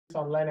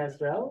online as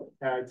well.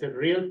 It's a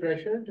real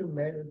pleasure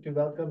to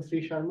welcome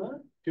Sri Sharma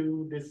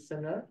to this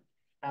seminar.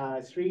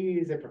 Sri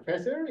is a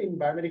professor in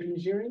biomedical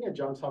engineering at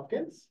Johns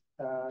Hopkins.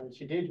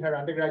 She did her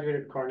undergraduate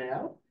at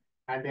Cornell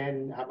and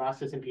then her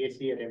master's and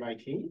PhD at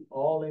MIT,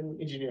 all in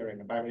engineering,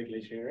 biomedical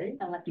engineering,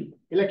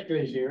 electrical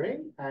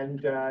engineering.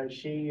 And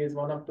she is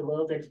one of the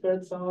world's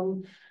experts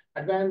on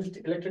advanced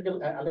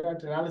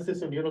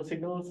analysis of neural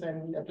signals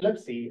and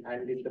epilepsy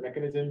and in the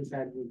mechanisms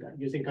and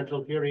using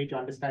control theory to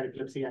understand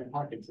epilepsy and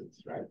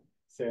Parkinson's, right?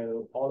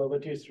 So all over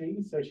to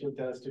Sri. So she'll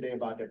tell us today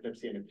about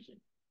epilepsy and imaging.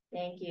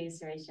 Thank you,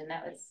 Suresh.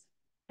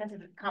 That's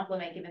a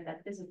compliment given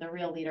that this is the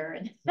real leader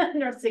in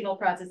neural signal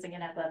processing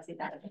and epilepsy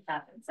that has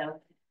happened.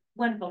 So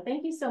wonderful.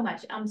 Thank you so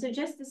much. So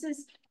just this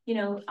is,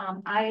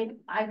 I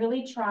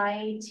really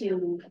try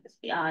to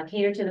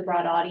cater to the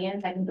broad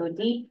audience. I can go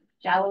deep,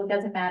 shallow,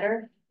 doesn't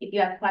matter. If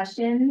you have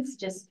questions,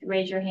 just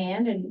raise your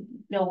hand and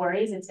no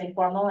worries, it's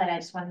informal and I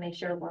just want to make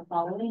sure we're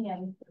following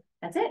and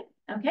that's it,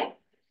 okay?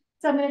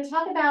 So I'm going to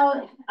talk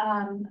about,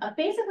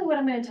 basically what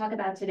I'm going to talk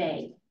about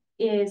today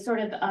is sort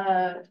of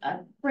a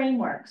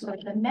framework, sort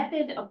of the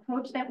method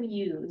approach that we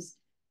use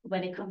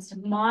when it comes to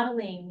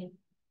modeling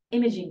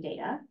imaging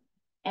data.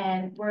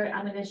 And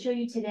I'm going to show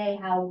you today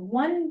how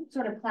one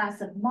sort of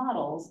class of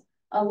models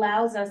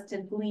allows us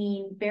to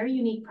glean very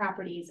unique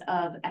properties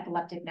of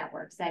epileptic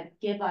networks that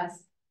give us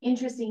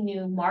interesting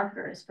new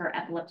markers for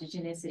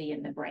epileptogenicity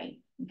in the brain.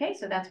 Okay,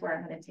 so that's where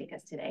I'm going to take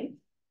us today.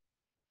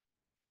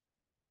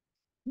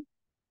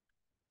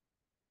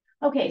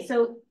 Okay,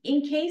 so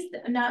in case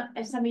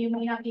some of you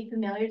may not be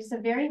familiar, just a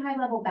very high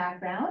level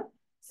background.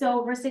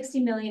 So over 60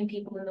 million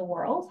people in the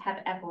world have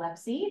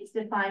epilepsy. It's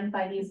defined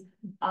by these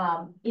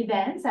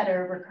events that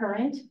are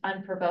recurrent,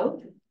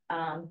 unprovoked,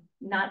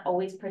 not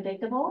always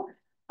predictable.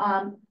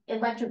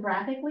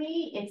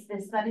 Electrographically, it's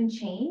this sudden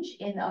change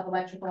of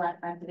electrical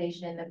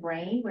activation in the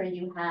brain where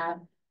you have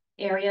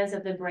areas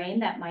of the brain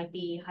that might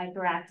be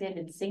hyperactive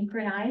and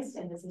synchronized.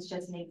 And this is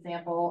just an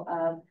example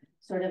of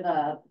sort of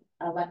a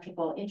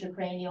electrical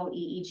intracranial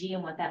EEG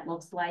and what that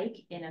looks like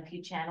in a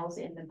few channels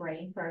in the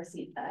brain for an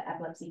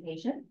epilepsy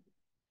patient.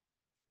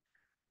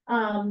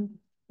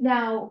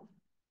 Now,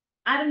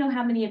 I don't know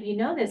how many of you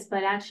know this,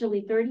 but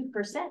actually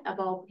 30% of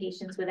all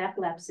patients with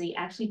epilepsy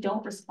actually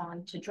don't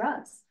respond to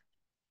drugs.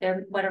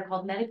 They're what are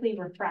called medically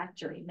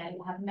refractory,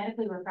 have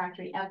medically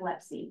refractory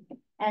epilepsy.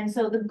 And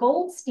so the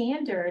gold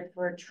standard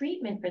for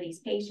treatment for these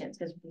patients,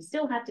 because we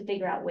still have to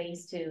figure out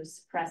ways to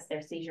suppress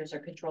their seizures or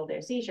control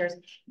their seizures,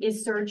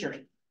 is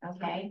surgery,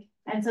 okay?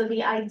 And so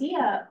the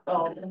idea,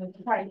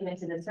 before I get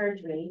into the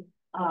surgery,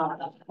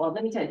 well,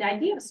 let me tell you, the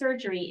idea of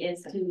surgery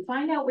is to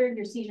find out where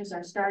your seizures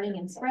are starting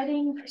and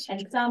spreading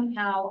and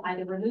somehow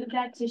either remove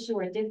that tissue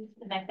or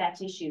disconnect that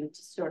tissue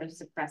to sort of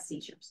suppress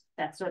seizures.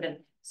 That sort of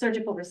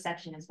surgical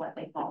resection is what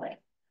they call it.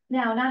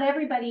 Now, not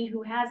everybody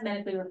who has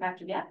medically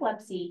refractory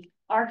epilepsy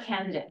are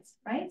candidates,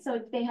 right?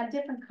 So they have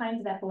different kinds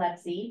of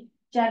epilepsy,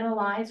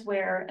 generalized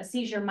where a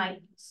seizure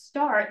might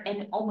start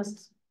and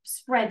almost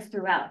spreads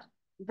throughout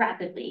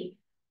rapidly,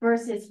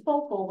 versus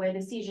focal where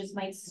the seizures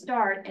might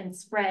start and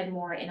spread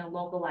more in a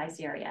localized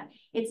area.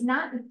 It's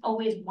not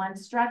always one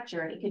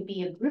structure. It could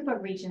be a group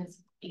of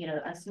regions,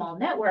 a small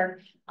network,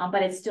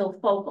 but it's still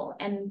focal.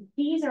 And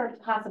these are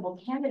possible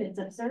candidates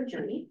of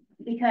surgery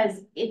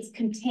because it's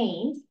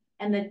contained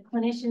and the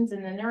clinicians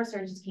and the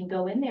neurosurgeons can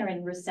go in there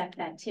and resect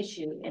that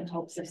tissue in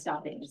hopes of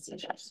stopping the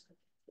seizures.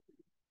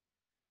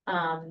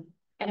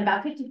 And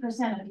about 50%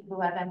 of people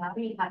who have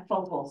MRE have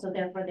focal, so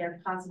therefore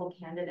they're possible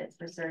candidates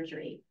for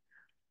surgery.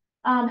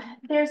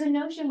 There's a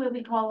notion what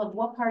we call of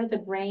what part of the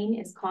brain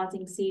is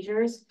causing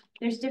seizures.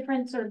 There's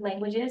different sort of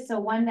languages. So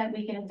one that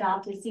we can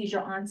adopt is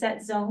seizure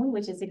onset zone,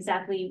 which is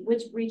exactly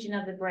which region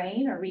of the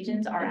brain or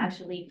regions are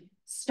actually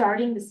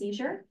starting the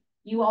seizure.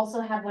 You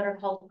also have what are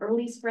called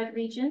early spread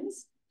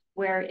regions,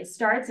 where it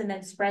starts and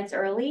then spreads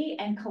early.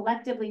 And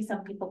collectively,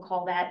 some people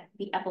call that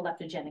the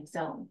epileptogenic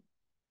zone.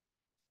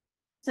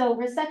 So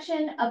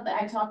resection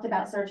I talked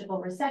about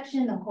surgical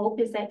resection. The hope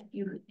is that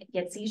you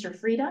get seizure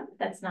freedom.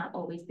 That's not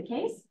always the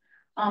case.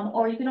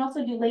 Or you can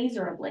also do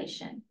laser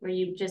ablation, where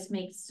you just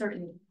make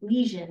certain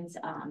lesions.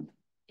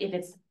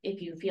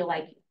 If you feel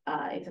like,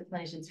 if the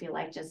clinicians feel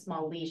like just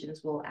small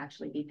lesions will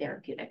actually be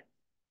therapeutic.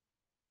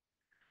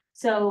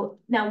 So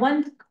now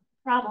one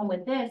problem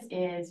with this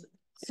is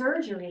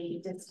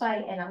surgery,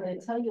 despite, and I'm going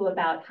to tell you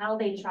about how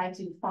they try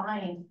to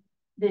find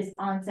this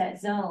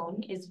onset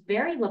zone, is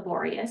very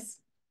laborious.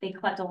 They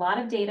collect a lot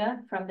of data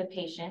from the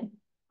patient.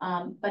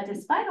 But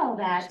despite all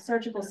that,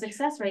 surgical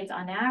success rates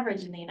on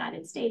average in the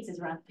United States is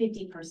around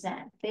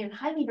 50%. They're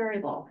highly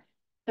variable.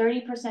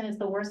 30% is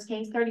the worst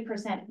case,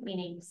 30%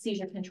 meaning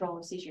seizure control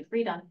or seizure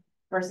freedom,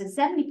 versus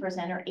 70%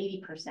 or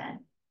 80%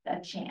 a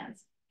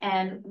chance.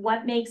 And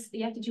what makes,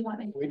 did you want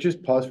me? Can we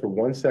just pause for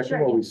 1 second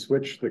Sure, while we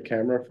switch the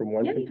camera from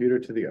one computer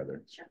to the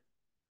other? Sure.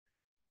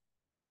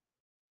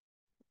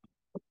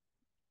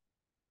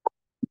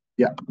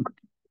 Yeah.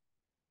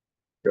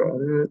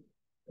 Got it.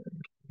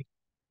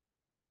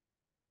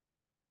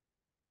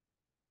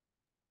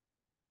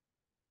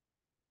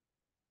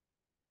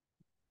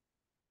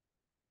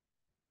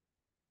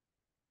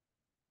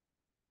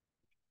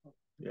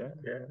 Yeah.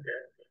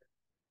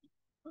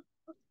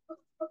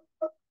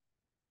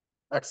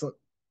 Excellent.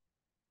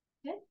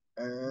 Okay.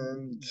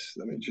 And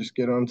let me just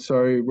get on.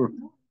 Sorry,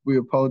 we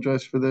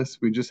apologize for this.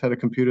 We just had a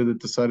computer that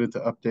decided to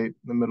update in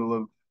the middle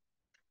of.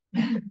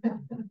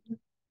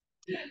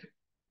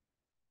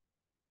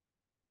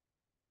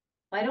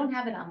 I don't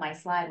have it on my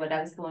slide. What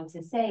I was going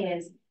to say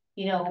is,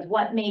 you know,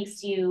 what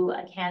makes you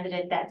a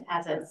candidate that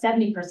has a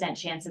 70%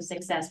 chance of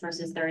success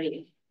versus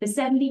 30? The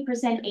 70%,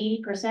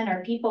 80%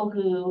 are people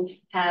who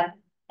have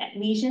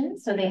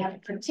lesions. So they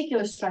have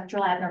particular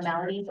structural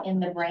abnormalities in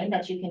the brain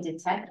that you can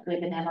detect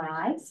with an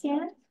MRI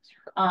scan.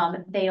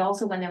 They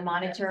also, when they're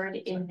monitored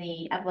in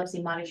the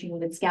epilepsy monitoring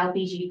with scalp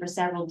EEG for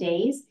several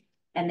days,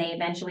 and they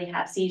eventually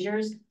have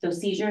seizures.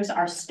 Those seizures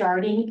are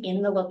starting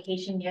in the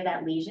location near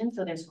that lesion.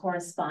 So there's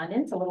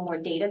correspondence, a little more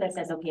data that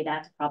says, okay,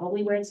 that's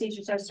probably where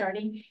seizures are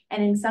starting.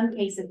 And in some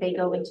cases, they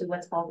go into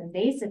what's called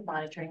invasive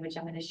monitoring, which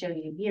I'm going to show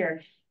you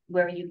here,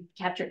 where you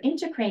capture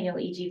intracranial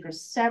EEG for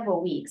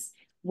several weeks,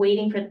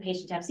 waiting for the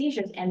patient to have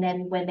seizures. And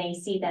then when they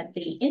see that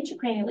the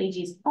intracranial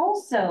EEG is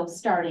also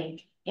starting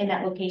in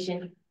that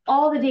location,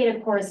 all the data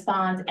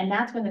corresponds. And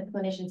that's when the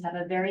clinicians have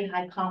a very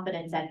high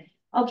confidence that,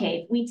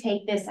 okay, if we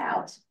take this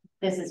out,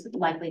 this is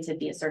likely to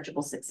be a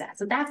surgical success.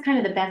 So that's kind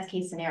of the best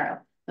case scenario.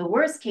 The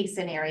worst case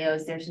scenario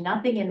is there's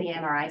nothing in the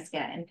MRI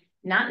scan,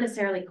 not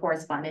necessarily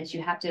correspondence.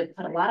 You have to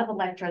put a lot of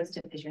electrodes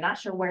to, because you're not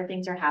sure where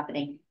things are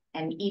happening.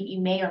 And you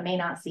may or may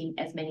not see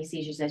as many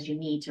seizures as you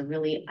need to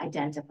really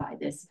identify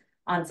this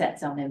onset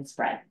zone and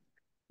spread.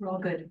 We're all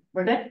good.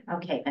 We're good?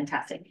 Okay,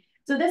 fantastic.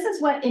 So this is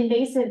what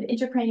invasive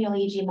intracranial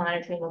EEG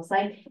monitoring looks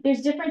like.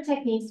 There's different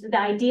techniques. The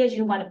idea is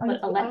you want to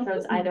put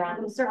electrodes either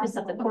on the surface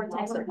of the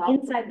cortex or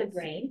inside the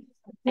brain.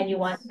 And you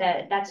want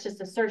that's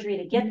just a surgery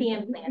to get the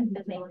implant.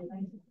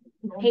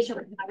 The patient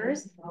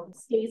recovers,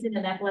 stays in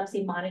an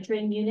epilepsy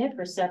monitoring unit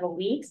for several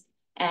weeks,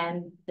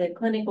 and the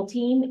clinical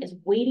team is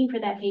waiting for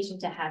that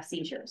patient to have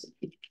seizures.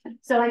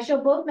 So I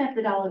show both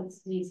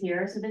methodologies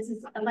here. So this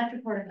is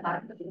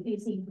electrocorticoid. You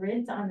see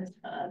grids on this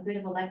grid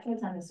of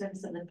electrodes on the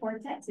surface of the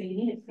cortex. So you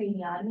need a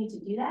craniotomy to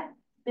do that.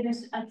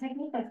 There's a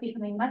technique that's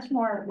becoming much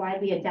more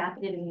widely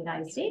adapted in the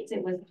United States.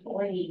 It was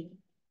already,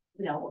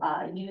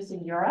 used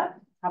in Europe,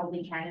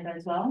 probably Canada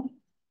as well.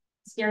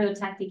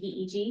 Stereotactic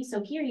EEG.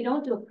 So here you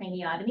don't do a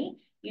craniotomy.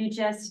 You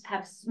just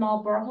have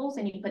small bore holes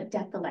and you put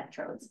depth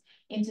electrodes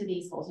into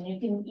these holes. And you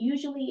can,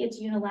 usually it's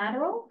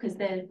unilateral because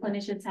the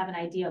clinicians have an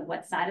idea of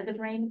what side of the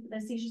brain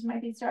the seizures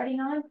might be starting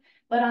on.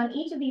 But on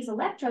each of these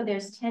electrodes,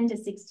 there's 10 to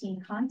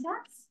 16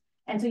 contacts.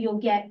 And so you'll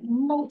get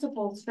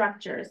multiple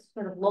structures,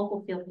 sort of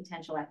local field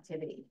potential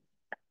activity.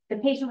 The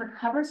patient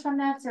recovers from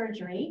that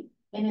surgery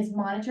and his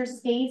monitor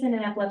stays in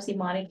an epilepsy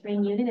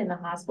monitoring unit in the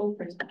hospital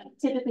for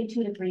typically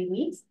 2 to 3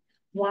 weeks.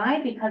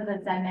 Why? Because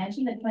as I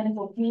mentioned, the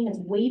clinical team is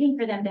waiting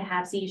for them to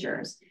have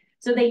seizures.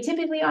 So they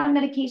typically are on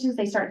medications,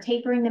 they start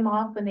tapering them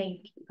off when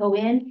they go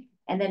in,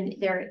 and then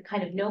they're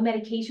kind of no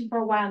medication for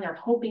a while, and they're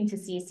hoping to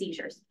see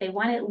seizures. They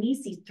want to at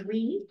least see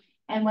 3.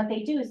 And what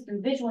they do is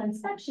through visual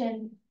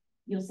inspection,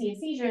 you'll see a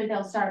seizure,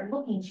 they'll start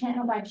looking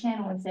channel by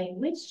channel and saying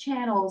which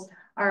channels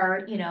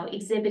are,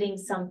 exhibiting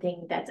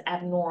something that's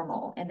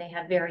abnormal. And they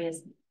have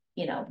various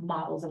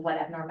models of what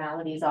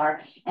abnormalities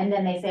are. And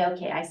then they say,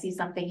 okay, I see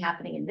something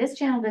happening in this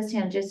channel, this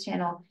channel, this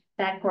channel,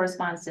 that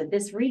corresponds to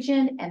this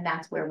region, and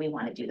that's where we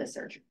want to do the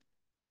surgery.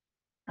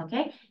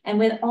 Okay, and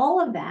with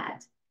all of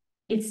that,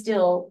 it's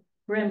still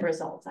grim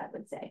results, I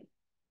would say.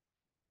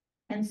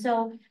 And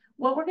so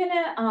what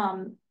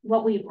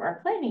we are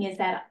planning is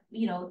that,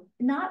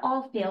 not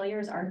all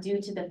failures are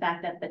due to the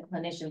fact that the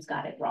clinicians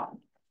got it wrong.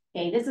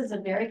 Okay, this is a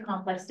very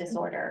complex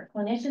disorder.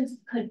 Clinicians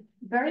could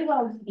very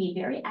well be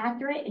very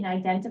accurate in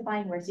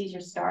identifying where seizure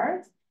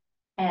starts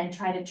and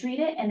try to treat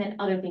it, and then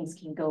other things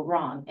can go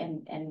wrong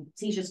and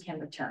seizures can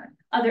return.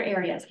 Other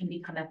areas can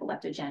become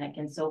epileptogenic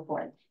and so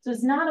forth. So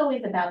it's not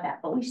always about that,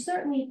 but we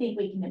certainly think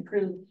we can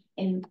improve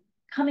in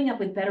coming up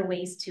with better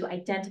ways to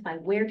identify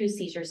where do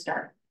seizures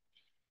start.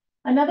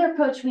 Another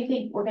approach we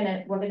think we're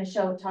gonna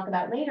talk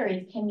about later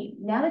is,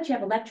 now that you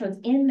have electrodes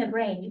in the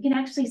brain, you can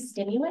actually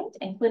stimulate,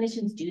 and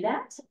clinicians do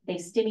that. They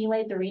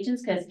stimulate the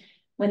regions because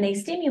when they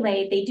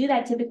stimulate, they do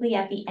that typically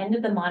at the end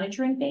of the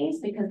monitoring phase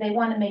because they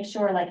want to make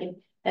sure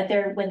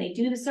when they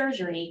do the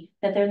surgery,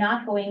 that they're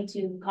not going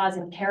to cause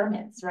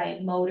impairments,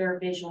 right? Motor,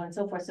 visual, and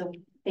so forth. So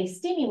they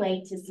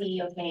stimulate to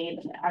see, okay,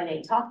 are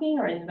they talking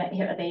or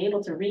are they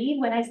able to read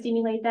when I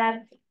stimulate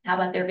that? How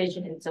about their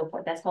vision and so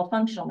forth? That's called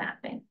functional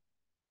mapping.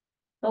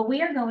 But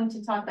we are going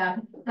to talk about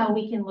how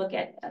we can look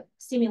at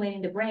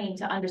stimulating the brain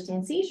to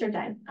understand seizure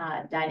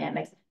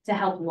dynamics to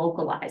help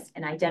localize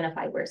and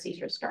identify where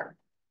seizures start.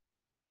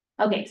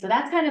 Okay, so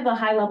that's kind of a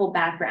high level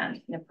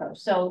background and approach.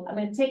 So I'm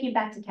going to take you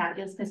back to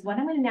calculus because what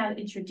I'm going to now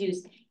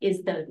introduce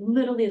is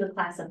literally the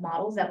class of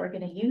models that we're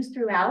going to use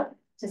throughout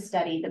to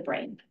study the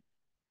brain.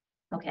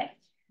 Okay,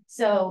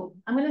 so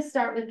I'm going to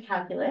start with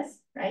calculus,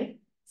 right?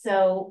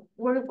 So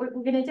we're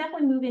going to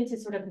definitely move into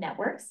sort of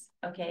networks,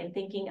 okay, and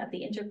thinking of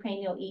the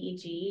intracranial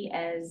EEG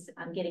as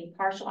I'm getting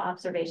partial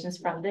observations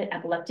from the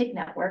epileptic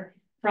network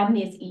from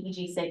these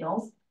EEG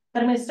signals.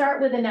 But I'm going to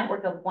start with a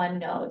network of one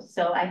node.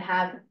 So I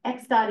have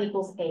x dot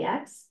equals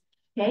AX.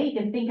 Okay, you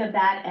can think of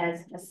that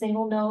as a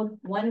single node,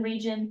 one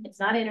region. It's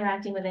not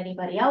interacting with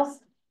anybody else.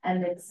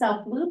 And the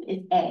self loop is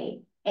A.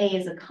 A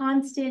is a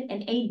constant,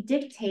 and A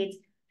dictates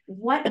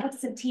what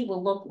x sub t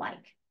will look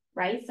like,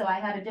 right? So I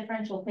have a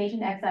differential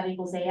equation, x dot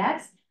equals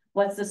AX.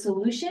 What's the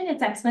solution?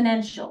 It's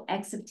exponential.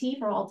 X sub t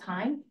for all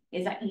time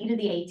is e to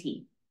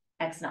the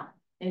AT, x naught,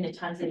 unit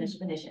times the initial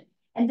condition.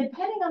 And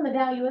depending on the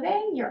value of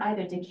A, you're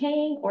either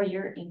decaying or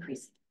you're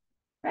increasing,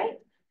 right?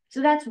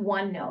 So that's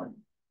one node.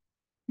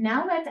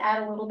 Now let's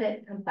add a little bit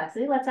of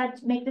complexity.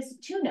 Let's make this a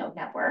two-node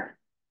network,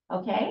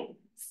 okay?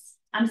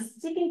 I'm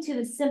sticking to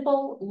the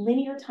simple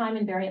linear time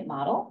invariant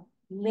model.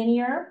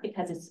 Linear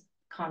because it's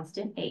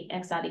constant,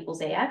 x dot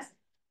equals AX.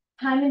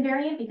 Time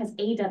invariant because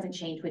A doesn't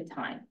change with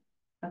time,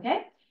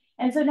 okay?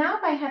 And so now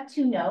if I have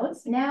two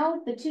nodes, now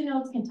the two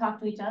nodes can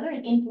talk to each other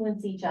and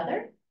influence each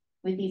other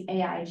with these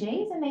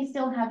AIJs, and they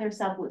still have their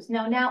subloops.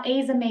 Now A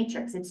is a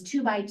matrix, it's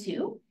 2 by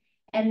 2.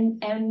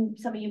 And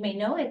some of you may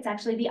know it's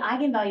actually the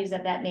eigenvalues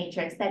of that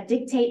matrix that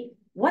dictate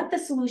what the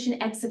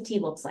solution x sub t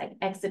looks like.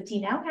 X sub t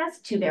now has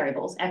two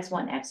variables,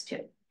 x1, x2.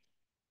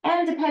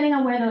 And depending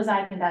on where those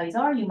eigenvalues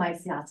are, you might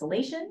see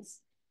oscillations,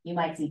 you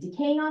might see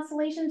decaying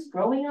oscillations,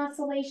 growing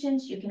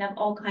oscillations, you can have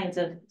all kinds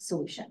of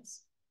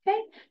solutions,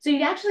 okay? So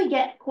you actually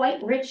get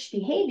quite rich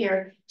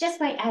behavior just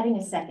by adding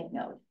a second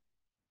node.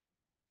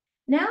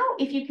 Now,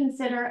 if you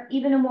consider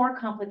even a more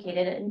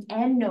complicated, an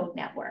n-node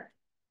network,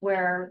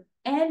 where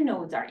n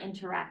nodes are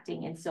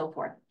interacting and so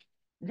forth,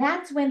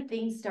 that's when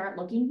things start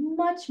looking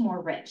much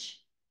more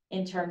rich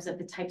in terms of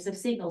the types of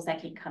signals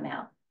that can come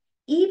out,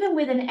 even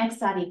with an x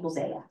dot equals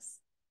AS.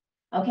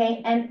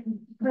 Okay, and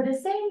for the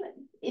same,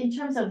 in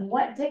terms of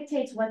what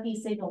dictates what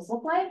these signals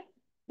look like,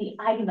 the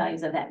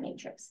eigenvalues of that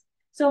matrix.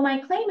 So my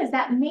claim is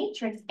that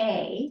matrix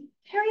A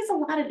carries a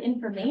lot of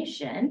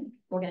information.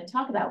 We're going to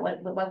talk about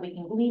what we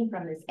can glean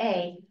from this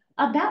A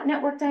about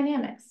network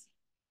dynamics.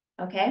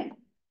 Okay.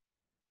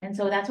 And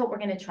so that's what we're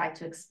going to try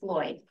to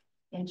exploit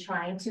in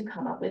trying to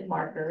come up with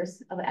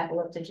markers of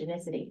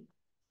epileptogenicity.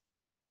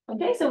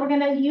 Okay, so we're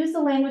going to use the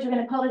language. We're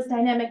going to call this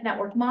dynamic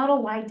network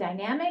model. Why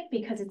dynamic?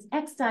 Because it's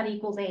x dot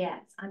equals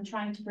AX. I'm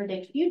trying to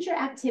predict future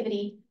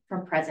activity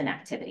from present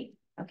activity.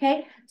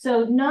 Okay,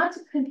 so not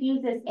to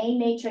confuse this A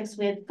matrix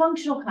with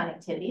functional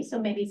connectivity. So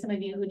maybe some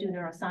of you who do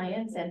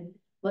neuroscience and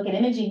look at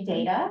imaging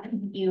data,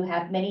 you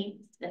have many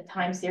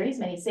time series,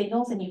 many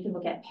signals, and you can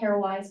look at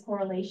pairwise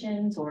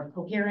correlations or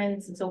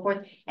coherence and so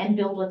forth, and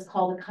build what's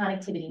called a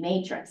connectivity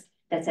matrix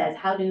that says,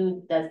 how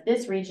does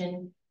this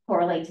region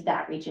correlate to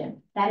that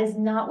region? That is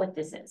not what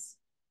this is.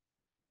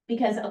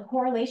 Because a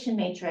correlation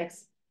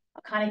matrix,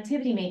 a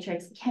connectivity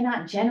matrix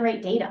cannot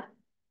generate data.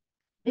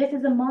 This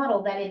is a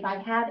model that if I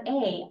have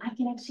A, I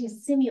can actually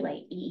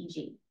simulate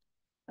EEG.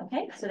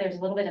 Okay, so there's a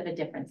little bit of a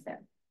difference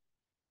there.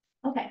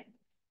 Okay.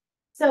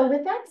 So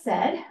with that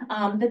said,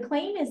 the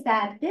claim is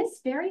that this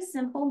very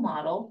simple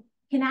model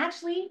can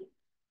actually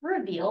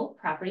reveal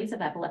properties of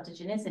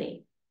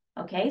epileptogenicity.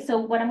 Okay, so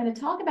what I'm going to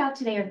talk about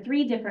today are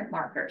three different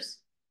markers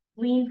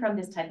gleaned from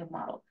this type of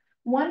model.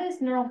 One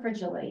is neural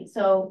fragility.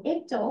 So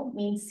ictal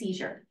means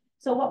seizure.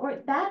 So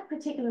that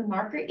particular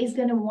marker is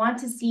going to want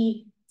to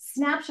see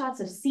snapshots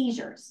of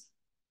seizures.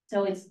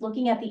 So it's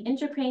looking at the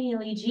intracranial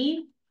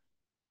EEG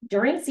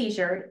during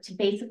seizure to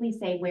basically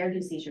say, where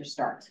do seizures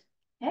start?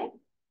 Okay.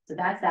 So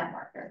that's that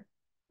marker.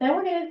 Then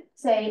we're going to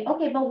say,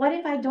 okay, but what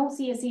if I don't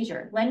see a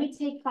seizure? Let me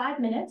take 5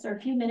 minutes or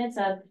a few minutes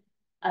of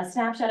a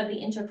snapshot of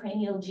the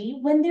intracranial G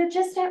when they're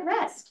just at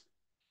rest.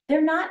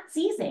 They're not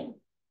seizing.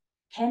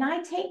 Can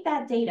I take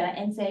that data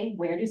and say,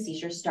 where do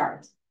seizures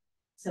start?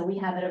 So we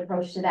have an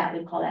approach to that.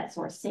 We call that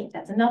source sync.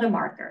 That's another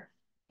marker,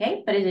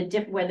 okay? But it's a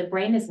different, where the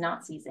brain is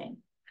not seizing.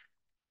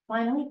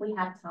 Finally, if we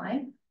have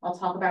time, I'll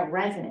talk about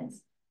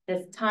resonance.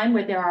 This time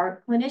where there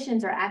are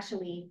clinicians are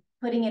actually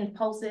putting in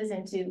pulses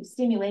into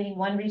stimulating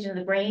one region of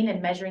the brain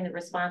and measuring the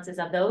responses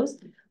of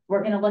those.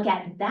 We're going to look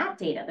at that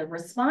data, the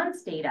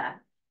response data,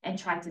 and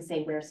try to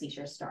say where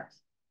seizures start.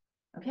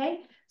 Okay,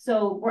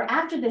 so we're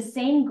after the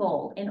same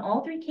goal. In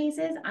all three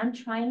cases, I'm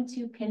trying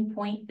to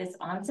pinpoint this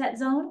onset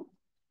zone,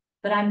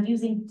 but I'm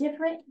using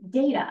different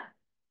data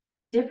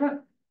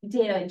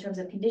in terms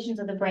of conditions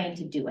of the brain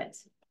to do it.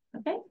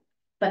 Okay,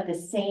 but the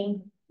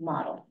same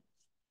model.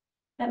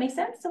 That makes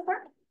sense so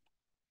far?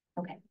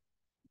 Okay.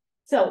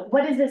 So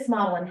what is this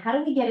model and how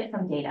do we get it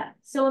from data?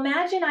 So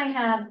imagine I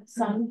have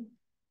some,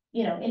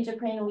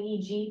 intracranial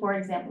EEG, for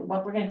example,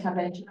 what we're going to talk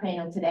about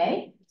intracranial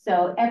today.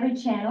 So every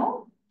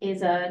channel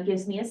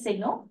gives me a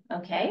signal,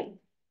 okay?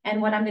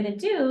 And what I'm going to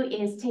do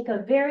is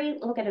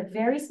look at a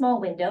very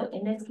small window,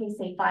 in this case,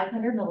 say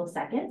 500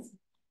 milliseconds.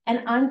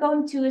 And I'm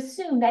going to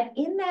assume that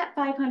in that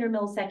 500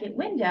 millisecond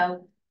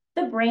window,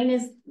 the brain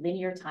is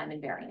linear time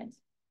invariant.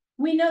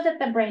 We know that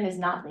the brain is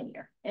not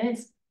linear, and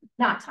it's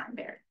not time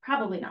invariant,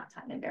 probably not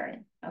time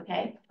invariant,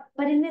 okay?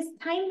 But in this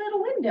tiny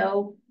little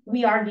window,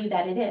 we argue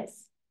that it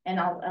is. And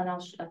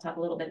I'll talk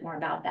a little bit more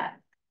about that.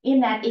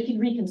 In that it can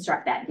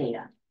reconstruct that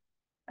data,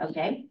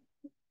 okay?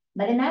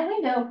 But in that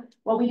window,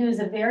 what we do is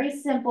a very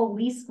simple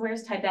least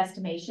squares type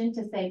estimation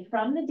to say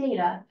from the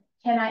data,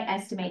 can I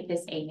estimate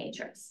this A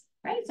matrix,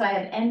 right? So I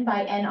have n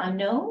by n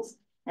unknowns,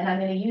 and I'm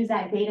going to use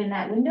that data in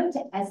that window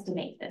to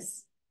estimate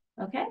this,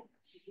 okay?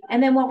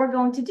 And then what we're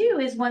going to do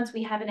is once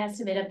we have an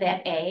estimate of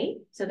that A,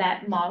 so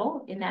that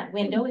model in that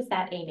window is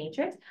that A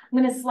matrix, I'm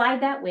going to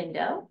slide that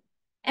window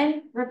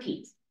and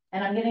repeat,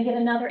 and I'm going to get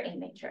another A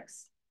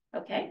matrix,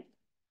 okay?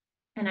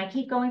 And I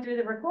keep going through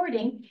the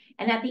recording,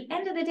 and at the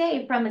end of the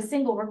day, from a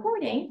single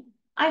recording,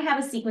 I have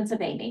a sequence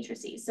of A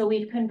matrices. So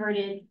we've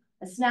converted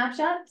a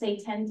snapshot, say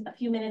a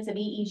few minutes of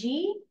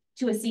EEG,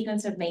 to a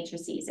sequence of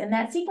matrices. And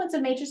that sequence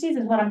of matrices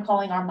is what I'm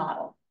calling our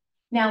model.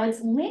 Now it's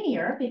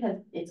linear because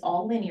it's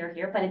all linear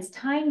here, but it's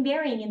time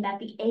varying in that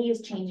the A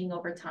is changing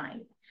over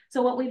time.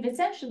 So what we've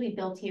essentially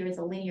built here is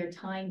a linear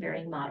time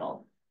varying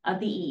model of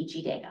the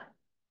EEG data,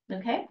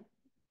 okay?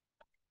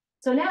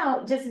 So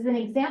now, just as an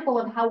example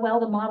of how well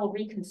the model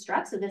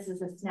reconstructs, so this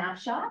is a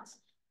snapshot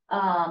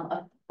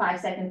of 5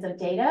 seconds of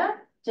data,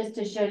 just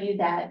to show you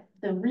that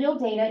the real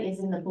data is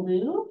in the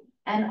blue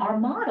and our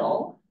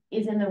model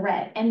is in the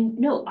red. And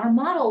note, our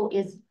model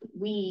is,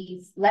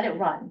 we let it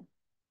run,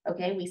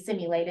 okay? We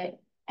simulate it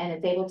and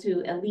it's able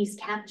to at least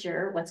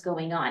capture what's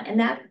going on. And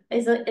that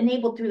is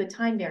enabled through the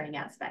time varying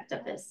aspect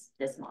of this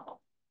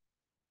model.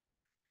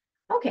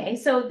 Okay,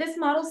 so this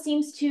model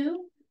seems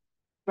to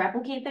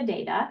replicate the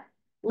data.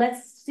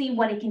 Let's see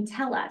what it can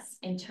tell us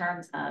in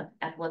terms of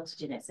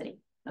epileptogenicity,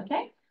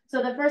 okay?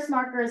 So the first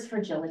marker is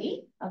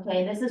fragility,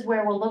 okay? This is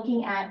where we're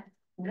looking at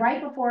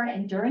right before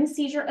and during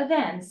seizure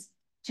events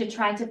to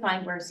try to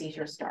find where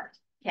seizures start,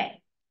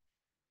 okay?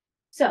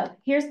 So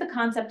here's the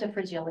concept of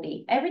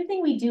fragility.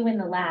 Everything we do in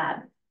the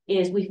lab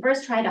is we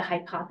first try to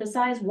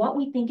hypothesize what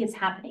we think is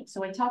happening.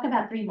 So I talk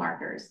about 3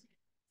 markers: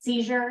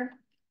 seizure,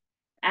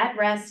 at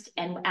rest,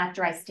 and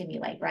after I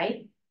stimulate,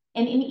 right?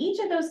 And in each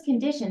of those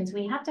conditions,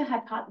 we have to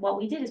what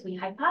we did is we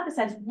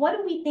hypothesized what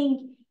do we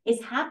think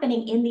is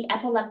happening in the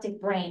epileptic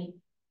brain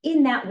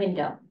in that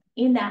window,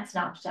 in that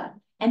snapshot.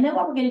 And then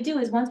what we're going to do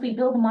is once we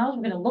build the models,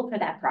 we're going to look for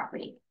that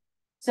property.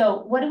 So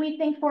what do we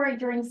think for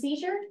during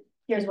seizure?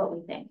 Here's what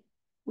we think.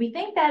 We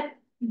think that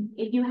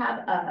if you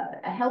have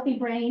a healthy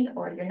brain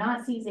or you're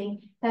not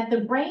seizing, that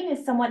the brain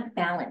is somewhat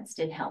balanced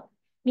in health,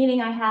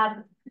 meaning I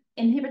have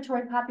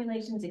inhibitory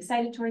populations,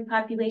 excitatory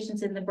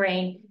populations in the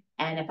brain.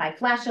 And if I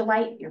flash a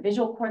light, your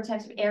visual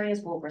cortex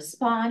areas will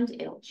respond.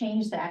 It'll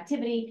change the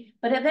activity,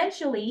 but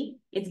eventually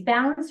it's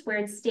balanced where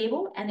it's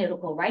stable and it'll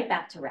go right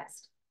back to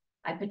rest.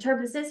 I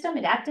perturb the system,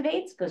 it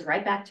activates, goes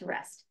right back to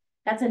rest.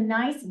 That's a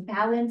nice,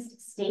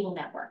 balanced, stable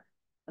network.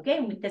 Okay,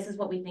 and this is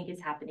what we think is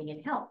happening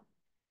in health.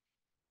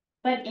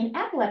 But in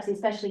epilepsy,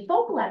 especially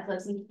focal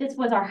epilepsy, this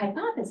was our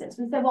hypothesis.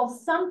 We said, well,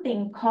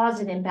 something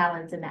caused an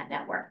imbalance in that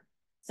network.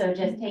 So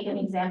just take an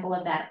example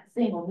of that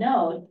single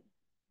node.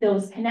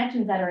 Those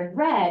connections that are in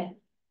red,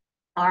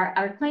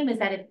 our claim is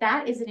that if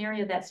that is an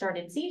area that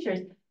started seizures,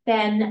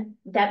 then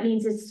that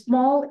means it's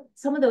small,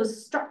 some of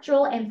those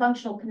structural and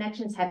functional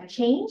connections have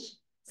changed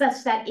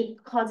such that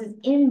it causes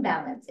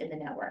imbalance in the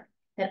network.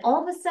 Then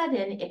all of a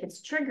sudden, if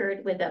it's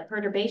triggered with a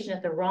perturbation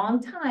at the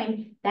wrong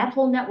time, that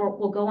whole network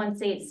will go on,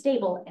 say it's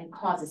stable, and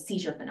cause a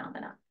seizure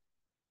phenomena.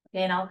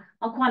 Okay, and I'll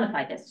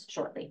quantify this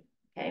shortly,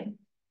 okay?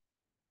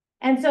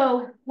 And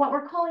so what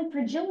we're calling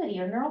fragility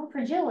or neural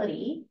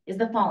fragility is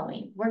the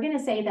following. We're going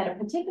to say that a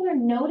particular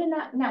node in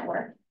that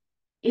network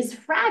is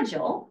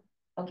fragile,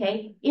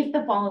 okay, if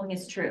the following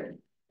is true.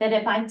 That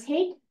if I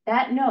take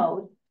that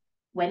node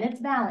when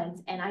it's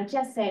balanced and I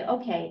just say,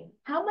 okay,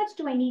 how much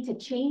do I need to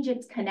change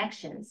its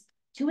connections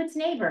to its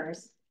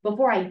neighbors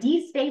before I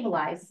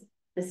destabilize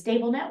the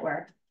stable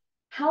network?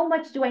 How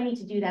much do I need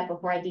to do that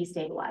before I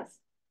destabilize?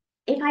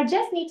 If I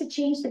just need to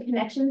change the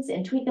connections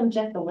and tweak them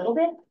just a little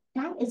bit,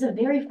 that is a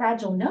very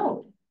fragile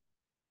node,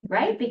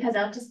 right? Because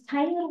just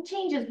tiny little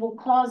changes will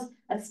cause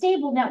a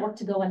stable network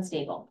to go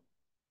unstable.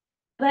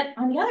 But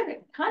on the other,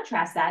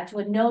 contrast that to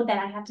a node that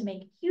I have to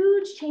make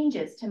huge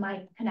changes to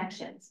my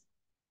connections,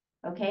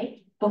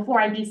 okay? Before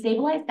I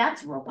destabilize,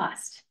 that's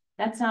robust.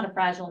 That's not a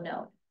fragile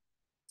node.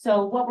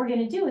 So what we're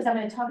going to do is I'm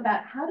going to talk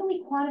about how do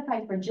we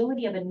quantify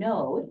fragility of a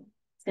node.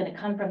 It's going to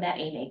come from that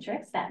A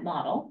matrix, that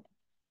model.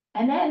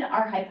 And then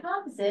our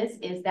hypothesis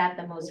is that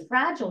the most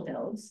fragile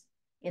nodes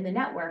in the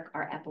network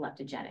are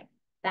epileptogenic.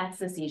 That's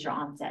the seizure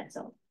onset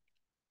zone.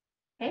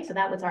 Okay, so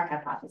that was our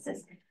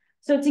hypothesis.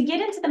 So to get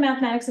into the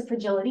mathematics of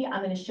fragility,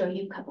 I'm going to show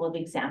you a couple of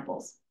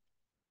examples.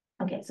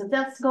 Okay, so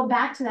let's go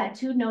back to that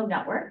 2-node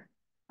network.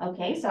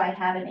 Okay, so I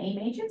have an A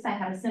matrix. I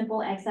have a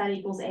simple X hat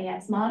equals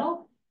AX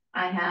model.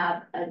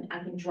 I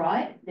can draw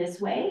it this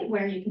way,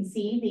 where you can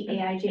see the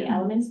AIJ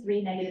elements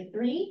 3,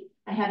 -3.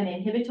 I have an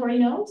inhibitory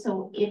node,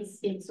 so its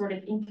sort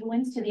of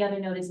influence to the other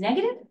node is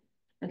negative.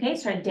 Okay,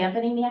 start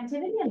dampening the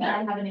activity, and then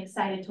I have an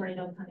excitatory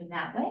node coming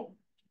that way.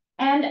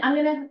 And I'm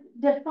going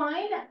to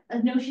define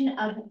a notion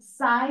of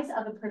size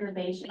of a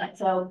perturbation.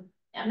 So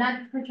I'm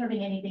not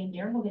perturbing anything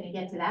here. We're going to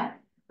get to that.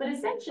 But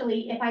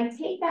essentially, if I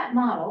take that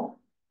model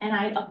and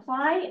I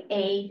apply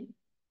a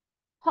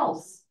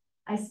pulse,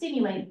 I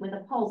stimulate with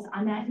a pulse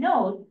on that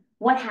node,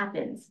 what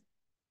happens?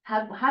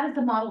 How does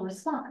the model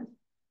respond?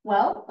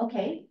 Well,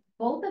 okay,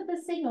 both of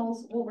the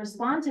signals will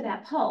respond to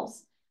that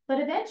pulse, but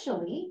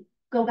eventually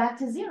go back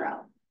to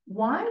zero.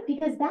 Why?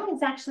 Because that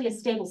is actually a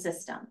stable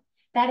system.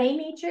 That A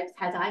matrix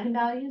has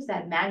eigenvalues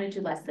that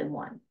magnitude less than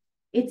 1.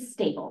 It's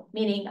stable,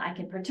 meaning I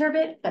can perturb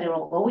it, but it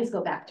will always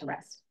go back to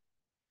rest.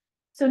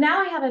 So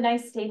now I have a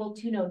nice stable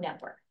 2-node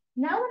network.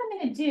 Now what I'm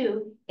going to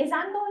do is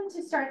I'm going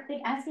to start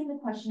asking the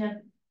question of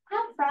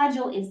how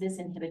fragile is this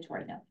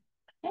inhibitory node?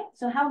 Okay,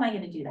 so how am I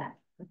going to do that?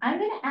 I'm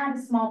going to add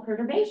a small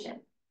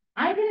perturbation.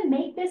 I'm going to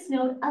make this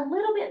node a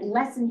little bit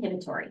less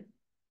inhibitory.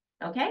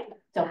 Okay,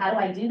 so how do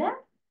I do that?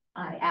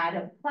 I add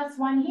a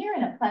 +1 here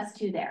and a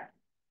 +2 there.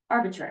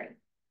 Arbitrary.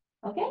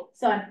 Okay,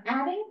 so I'm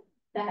adding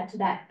that to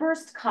that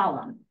first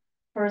column.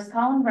 First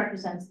column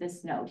represents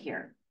this node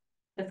here,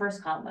 the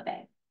first column of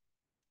A.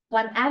 So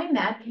I'm adding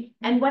that,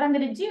 and what I'm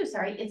going to do, is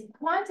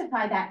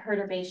quantify that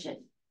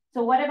perturbation.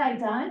 So what have I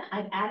done?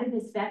 I've added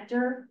this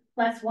vector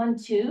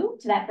 +1, 2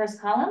 to that first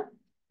column.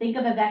 Think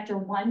of a vector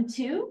 1,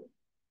 2.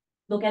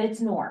 Look at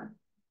its norm.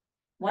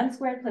 1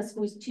 squared plus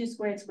 2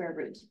 squared square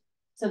root.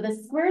 So the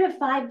square root of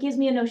 5 gives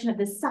me a notion of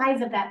the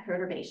size of that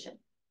perturbation.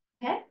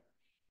 Okay?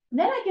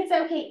 Then I can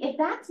say, okay, if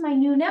that's my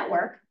new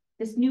network,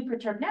 this new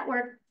perturbed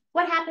network,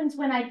 what happens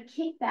when I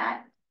kick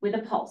that with a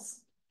pulse?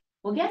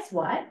 Well, guess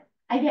what?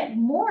 I get a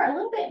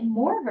little bit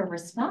more of a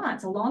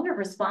response, a longer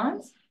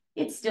response.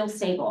 It's still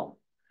stable.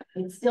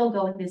 It's still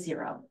going to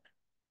 0.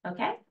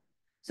 Okay?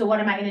 So what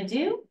am I going to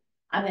do?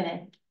 I'm going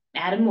to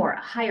add a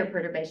higher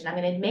perturbation. I'm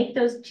going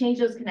to change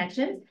those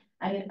connections.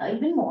 I'm going to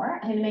even more.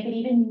 I'm going to make it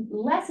even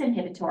less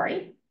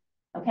inhibitory.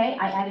 Okay,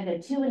 I added a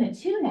 2 and a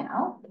 2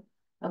 now.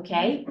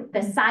 Okay,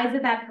 the size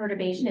of that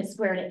perturbation is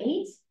square root of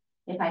 8.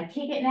 If I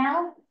kick it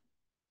now,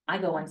 I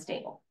go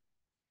unstable.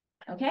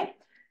 Okay,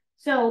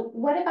 so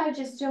what have I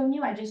just shown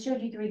you? I just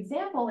showed you through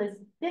example is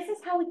this is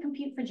how we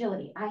compute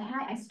fragility.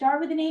 I start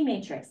with an A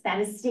matrix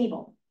that is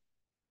stable.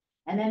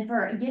 And then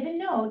for a given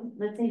node,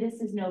 let's say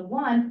this is node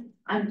 1,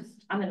 I'm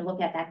going to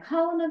look at that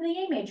column of the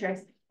A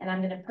matrix and I'm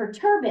going to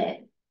perturb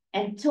it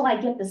until I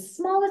get the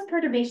smallest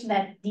perturbation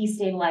that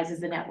destabilizes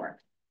the network.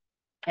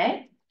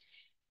 Okay.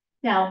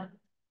 Now,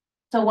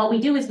 so what we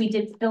do is we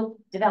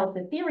develop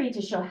the theory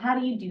to show how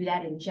do you do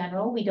that in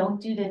general. We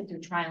don't do this through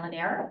trial and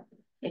error.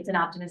 It's an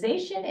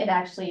optimization. It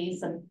actually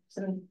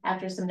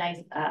after some nice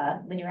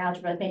linear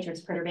algebra matrix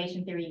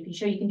perturbation theory,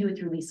 you can do it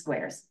through least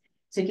squares.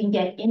 So you can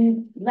get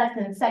in less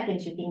than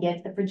seconds, you can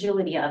get the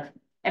fragility of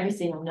every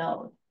single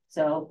node.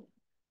 So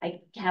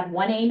I have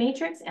one A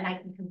matrix and I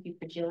can compute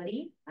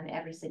fragility on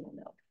every single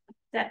node.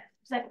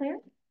 Is that clear?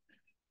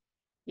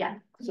 Yeah.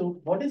 So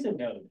what is a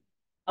node?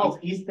 Oh,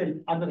 is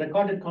the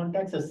recorded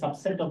contacts a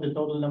subset of the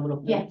total number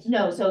of nodes? Yes,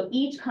 no. So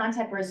each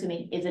contact we're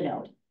assuming is a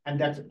node. And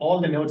that's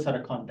all the nodes are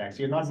a contact.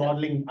 So you're not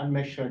modeling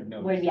unmeasured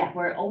nodes.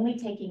 We're only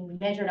taking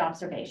measured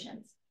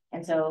observations.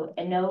 And so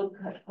a node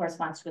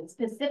corresponds to a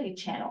specific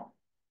channel.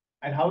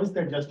 And how is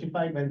that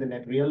justified when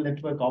the real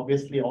network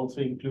obviously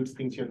also includes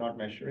things you're not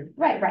measuring?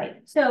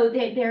 Right. So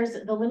there's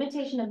the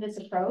limitation of this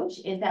approach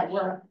is that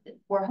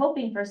we're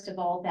hoping, first of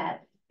all,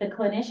 that the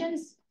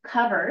clinicians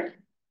covered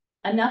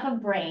enough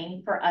of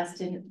brain for us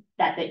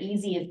that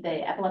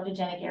the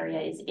epileptogenic area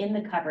is in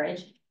the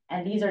coverage.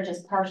 And these are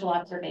just partial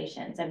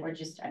observations. And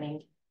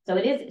so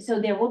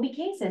there will be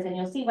cases, and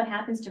you'll see what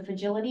happens to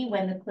fragility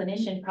when the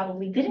clinician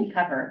probably didn't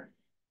cover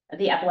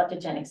the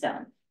epileptogenic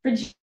zone.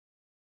 Fragility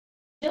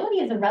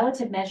is a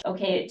relative measure.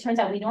 Okay, it turns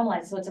out we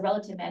normalize, so it's a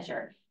relative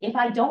measure. If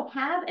I don't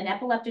have an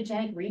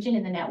epileptogenic region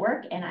in the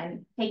network and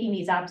I'm taking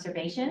these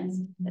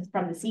observations, it's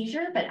from the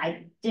seizure, but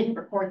I didn't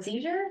record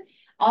seizure,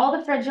 all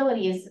the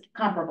fragility is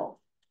comparable.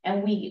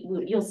 And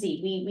you'll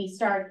see, we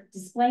start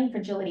displaying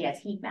fragility as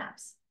heat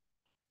maps.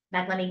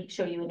 Now, let me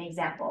show you an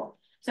example.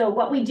 So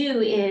what we do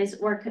is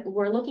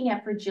we're looking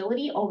at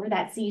fragility over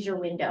that seizure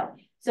window.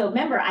 So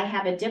remember, I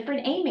have a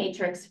different A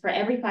matrix for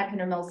every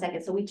 500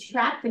 milliseconds. So we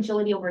track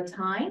fragility over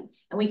time,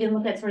 and we can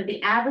look at sort of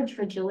the average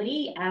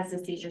fragility as the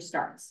seizure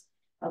starts.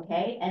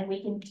 Okay, and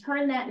we can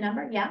turn that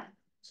number, yeah?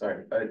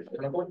 Sorry,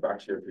 kind of going back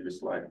to your previous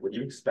slide, would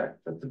you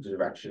expect that the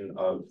direction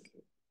of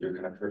your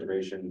kind of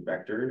perturbation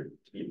vector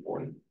to be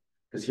important?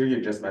 Because here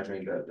you're just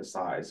measuring the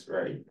size,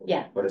 right?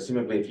 Yeah. But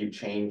assumably if you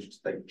changed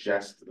like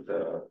just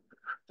the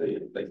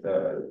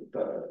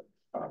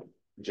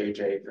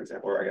JJ, for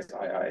example, or I guess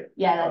II.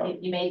 Yeah,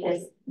 you made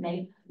this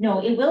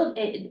no, it will,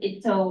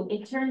 so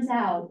it turns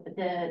out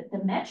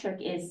the metric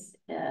is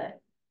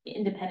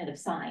independent of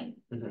sign,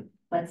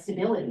 but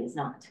stability is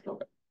not.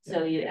 Okay. So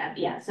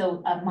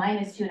so a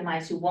 -2 and a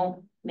 -2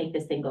 won't make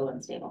this thing go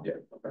unstable. Yeah,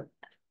 okay.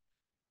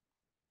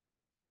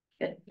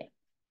 Good, yeah.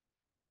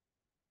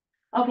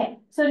 Okay,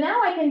 so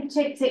now I can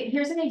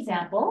here's an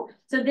example.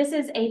 So this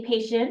is a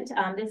patient,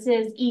 this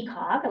is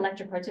ECOG,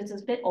 electrocorticoid, so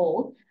it's a bit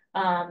old.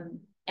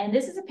 And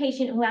this is a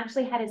patient who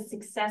actually had a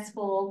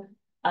successful,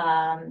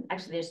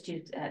 actually there's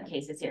two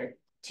cases here,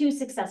 two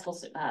successful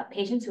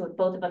patients who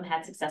both of them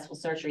had successful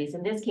surgeries.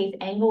 In this case,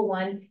 angle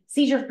 1,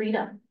 seizure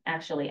freedom,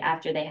 actually,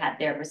 after they had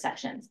their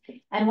resections.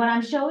 And what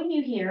I'm showing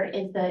you here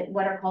is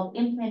what are called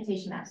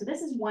implantation maps. So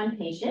this is one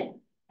patient,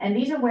 And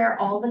these are where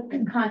all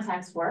the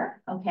contacts were,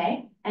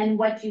 okay? And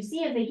what you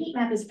see as a heat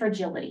map is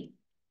fragility,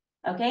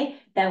 okay?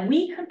 That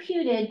we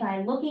computed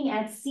by looking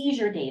at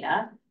seizure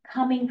data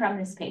coming from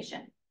this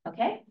patient,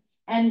 okay?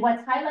 And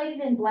what's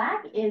highlighted in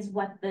black is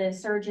what the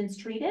surgeons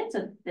treated,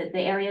 so the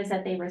areas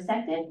that they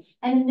resected.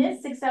 And in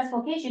this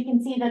successful case, you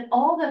can see that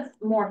all the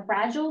more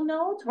fragile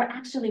nodes were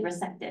actually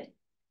resected.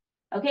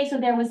 Okay, so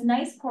there was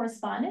nice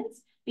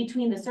correspondence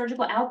between the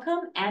surgical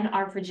outcome and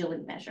our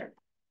fragility measure.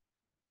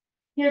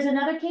 Here's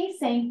another case,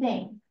 same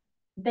thing.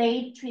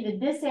 They treated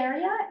this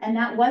area and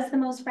that was the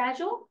most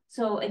fragile.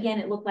 So again,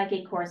 it looked like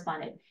it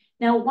corresponded.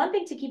 Now, one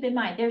thing to keep in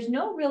mind, there's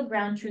no real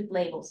ground truth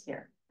labels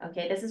here.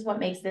 Okay, this is what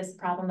makes this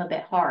problem a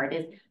bit hard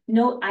is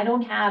no, I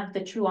don't have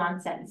the true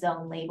onset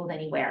zone labeled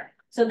anywhere.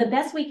 So the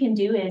best we can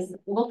do is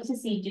look to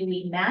see, do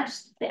we match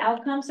the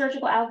outcomes,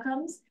 surgical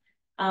outcomes?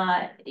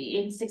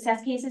 In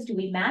success cases, do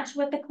we match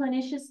what the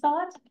clinicians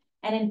thought?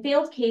 And in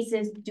failed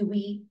cases, do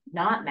we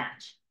not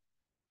match?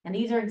 And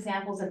these are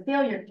examples of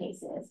failure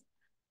cases.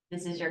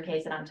 This is your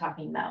case that I'm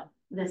talking about.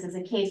 This is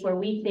a case where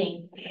we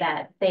think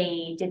that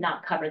they did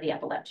not cover the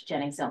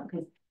epileptogenic zone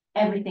because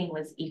everything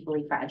was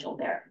equally fragile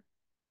there.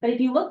 But if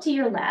you look to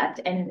your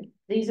left, and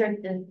these are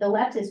the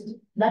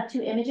left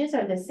two images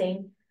are the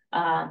same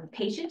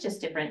patient, just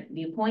different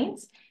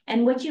viewpoints.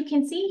 And what you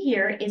can see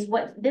here is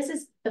this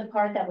is the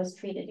part that was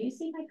treated. Do you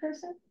see my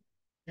cursor?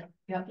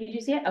 Yeah. Did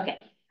you see it? Okay.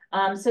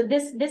 So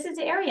this is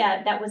the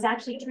area that was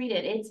actually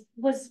treated. It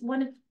was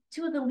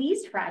two of the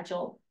least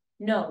fragile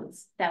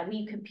nodes that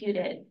we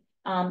computed.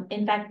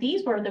 In fact,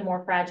 these were the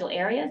more fragile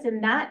areas,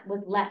 and that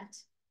was left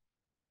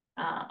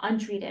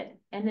untreated.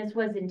 And this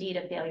was indeed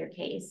a failure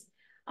case.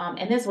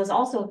 And this was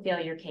also a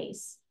failure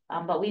case,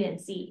 but we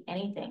didn't see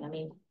anything. I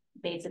mean,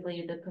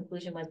 basically the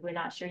conclusion was we're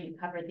not sure you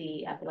covered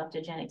the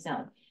epileptogenic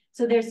zone.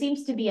 So there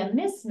seems to be a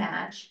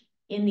mismatch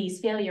in these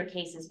failure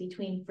cases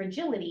between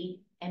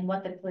fragility and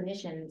what the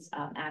clinicians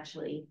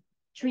actually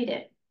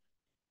treated.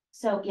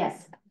 So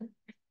yes.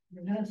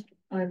 Yes,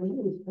 I'm a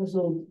little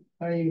puzzled.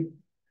 I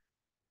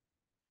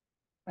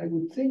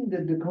would think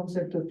that the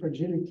concept of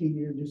fragility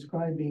you're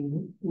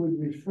describing would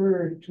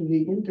refer to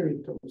the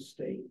interictal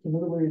state. In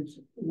other words,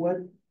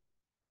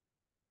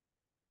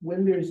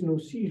 when there is no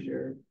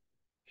seizure,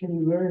 can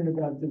you learn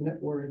about the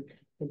network,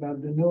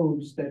 about the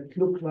nodes that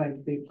look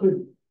like they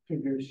could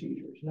trigger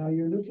seizures? Now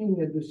you're looking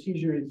at the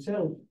seizure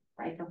itself.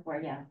 Right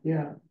before, yeah.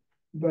 Yeah,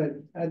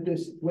 but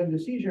when the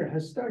seizure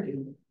has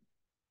started,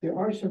 there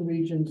are some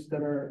regions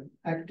that are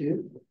active,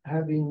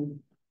 having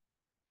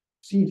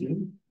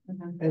seizing,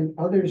 and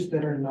others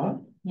that are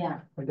not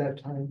at that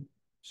time.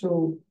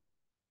 So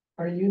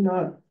are you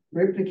not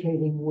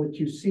replicating what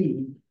you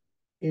see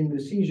in the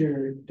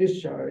seizure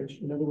discharge?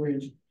 In other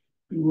words,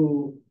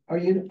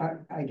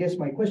 I guess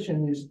my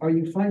question is, are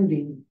you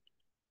finding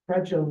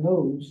fragile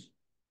nodes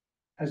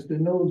as the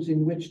nodes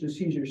in which the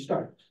seizure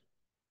starts?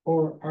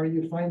 Or are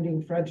you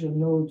finding fragile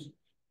nodes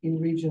in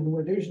region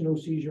where there's no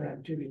seizure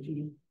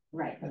activity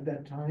at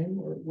that time?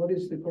 Or what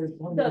is the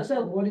correspondence?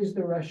 What is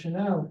the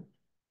rationale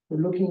for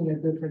looking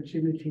at the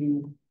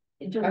fragility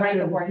right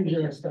before the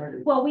seizure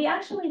started? Well, we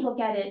actually look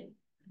at it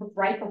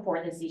right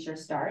before the seizure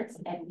starts,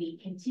 and we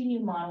continue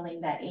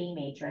modeling that A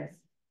matrix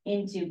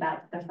into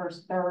about the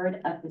first third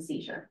of the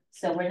seizure.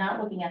 So we're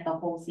not looking at the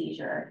whole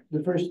seizure.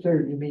 The first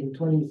third, you mean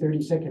 20,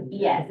 30 seconds?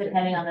 Yes,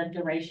 depending on the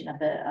duration of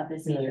the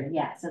seizure.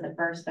 Yeah, so the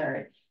first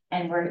third.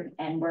 And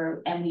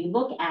we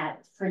look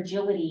at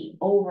fragility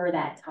over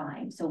that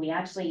time. So we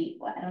actually,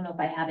 I don't know if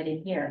I have it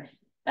in here,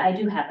 but I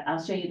do have it.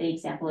 I'll show you the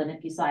example in a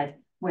few slides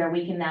where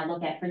we can now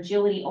look at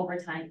fragility over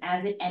time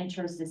as it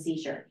enters the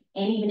seizure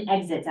and even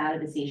exits out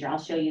of the seizure. I'll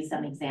show you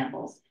some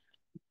examples.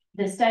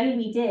 The study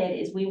we did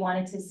is we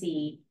wanted to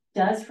see,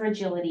 does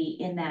fragility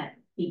in that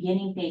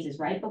beginning phases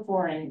right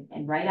before and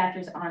right after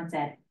its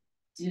onset,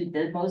 do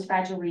the most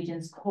fragile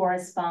regions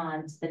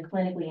correspond to the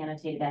clinically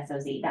annotated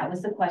SOZ? That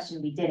was the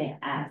question we didn't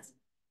ask.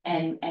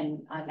 And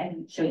I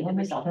can show you the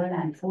result of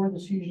that. Before the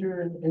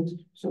seizure, and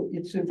so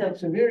it's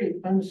a very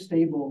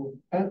unstable,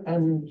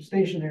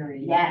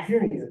 unstationary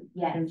period.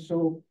 Yes. And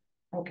so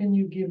how can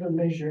you give a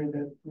measure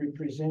that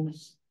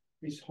represents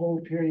this whole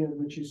period,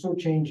 which is so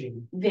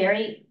changing?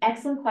 Very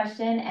excellent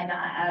question. And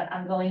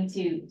I'm going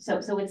to,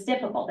 so it's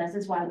difficult. This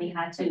is why we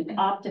had to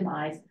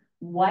optimize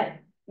what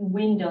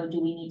window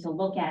do we need to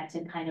look at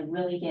to kind of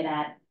really get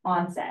at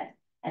onset.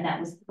 And that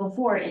was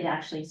before it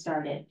actually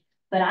started.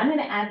 But I'm going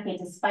to advocate,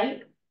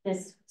 despite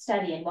this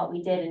study and what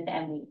we did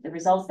and the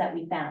results that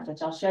we found,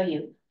 which I'll show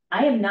you,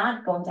 I am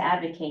not going to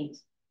advocate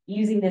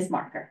using this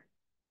marker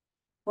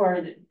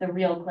for the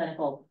real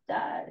clinical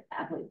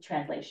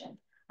translation.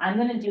 I'm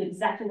going to do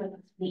exactly what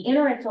the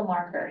interictal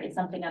marker is,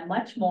 something I'm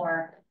much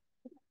more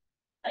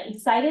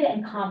excited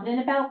and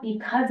confident about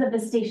because of the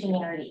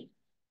stationarity.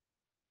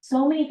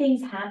 So many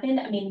things happen.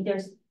 I mean,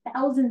 there's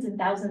thousands and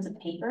thousands of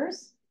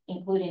papers,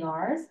 including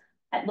ours,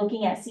 at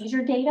looking at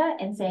seizure data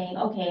and saying,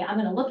 okay, I'm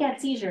going to look at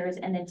seizures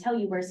and then tell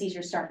you where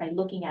seizures start by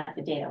looking at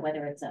the data,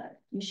 whether it's a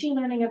machine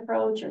learning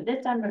approach or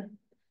this time,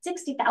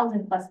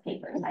 60,000 plus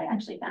papers I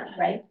actually found,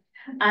 right?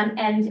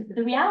 And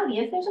the reality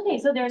is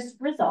there's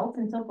results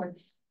and so forth.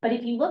 But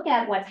if you look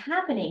at what's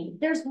happening,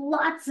 there's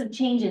lots of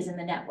changes in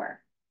the network.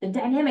 The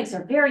dynamics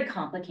are very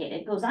complicated.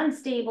 It goes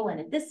unstable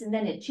and and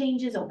then it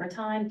changes over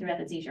time throughout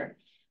the seizure.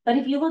 But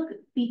if you look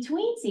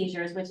between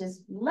seizures, which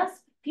is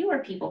fewer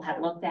people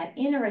have looked at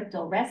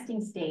interictal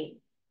resting state,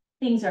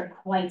 things are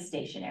quite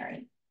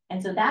stationary.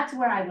 And so that's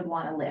where I would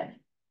want to live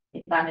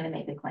if I'm going to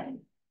make the claim.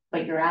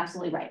 But you're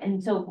absolutely right.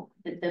 And so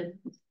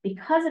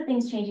because of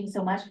things changing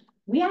so much,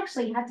 we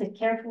actually had to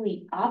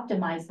carefully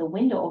optimize the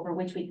window over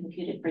which we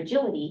computed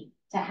fragility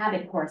to have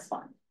it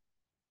correspond.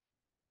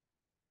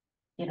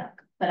 You know,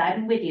 but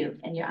I'm with you,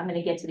 and I'm going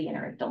to get to the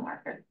interictal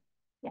marker.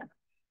 Yeah.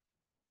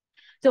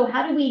 So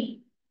how do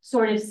we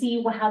sort of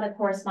see how the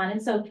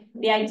correspondence? So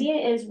the idea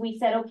is we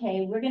said,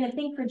 okay, we're going to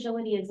think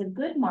fragility is a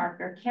good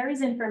marker,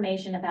 carries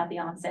information about the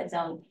onset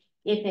zone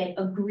if it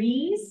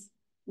agrees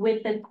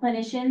with the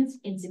clinicians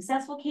in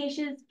successful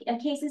cases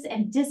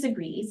and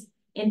disagrees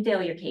in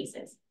failure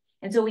cases.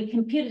 And so we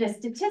computed a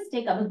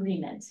statistic of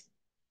agreement.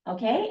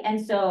 Okay,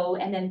 and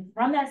then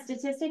from that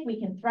statistic,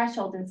 we can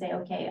threshold and say,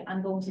 okay,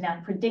 I'm going to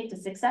now predict a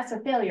success or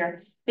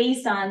failure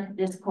based on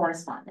this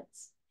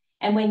correspondence.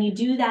 And when you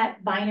do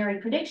that binary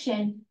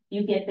prediction,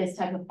 you get this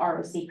type of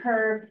ROC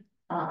curve.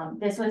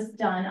 This was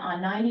done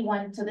on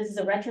 91. So this is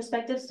a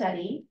retrospective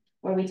study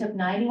where we took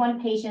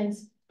 91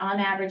 patients, on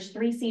average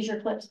 3 seizure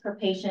clips per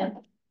patient,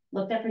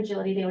 looked at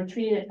fragility. They were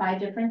treated at 5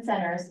 different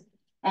centers.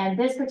 And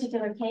this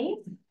particular case,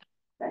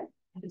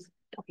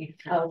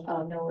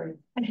 oh, no worries.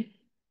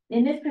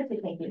 In this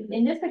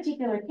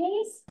particular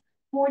case,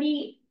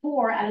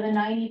 44 out of the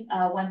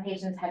 91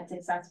 patients had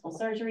successful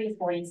surgeries,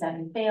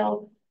 47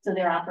 failed. So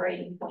their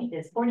operating point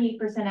is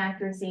 48%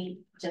 accuracy,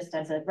 just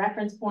as a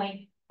reference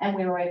point. And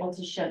we were able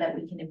to show that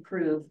we can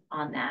improve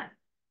on that.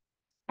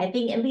 I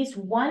think at least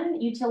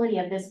one utility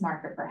of this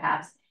marker,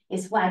 perhaps,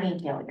 is flagging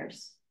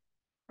failures,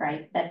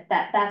 right?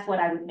 That's what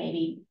I would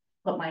maybe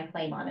put my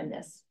claim on in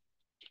this.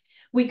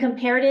 We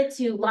compared it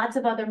to lots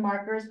of other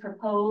markers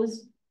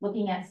proposed,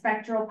 looking at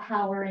spectral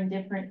power in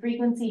different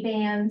frequency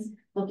bands,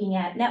 looking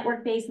at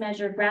network-based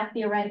measure, graph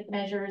theoretic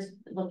measures,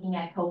 looking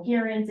at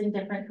coherence in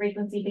different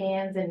frequency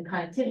bands and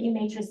connectivity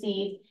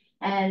matrices,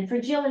 and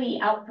fragility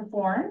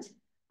outperformed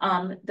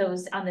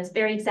those on this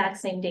very exact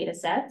same data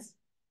sets.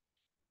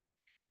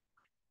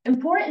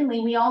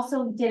 Importantly, we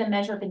also did a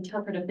measure of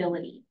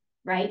interpretability,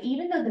 right?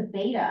 Even though the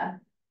beta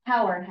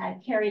power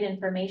had carried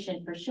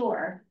information for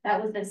sure,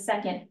 that was the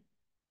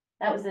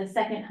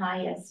second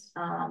highest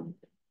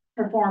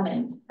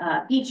performing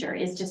feature,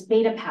 is just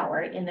beta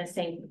power in the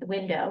same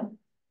window.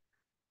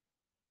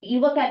 You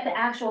look at the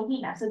actual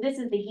heat map. So this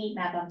is the heat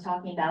map I'm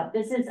talking about.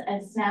 This is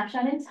a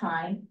snapshot in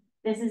time.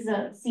 This is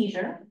a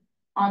seizure,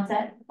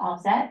 onset,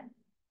 offset,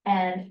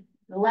 and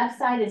the left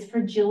side is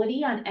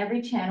fragility on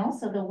every channel.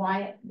 So the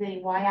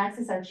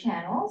y-axis are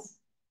channels,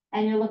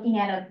 and you're looking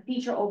at a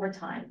feature over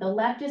time. The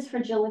left is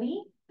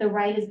fragility, the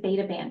right is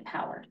beta band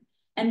power.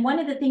 And one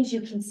of the things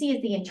you can see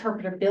is the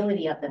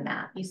interpretability of the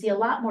map. You see a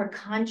lot more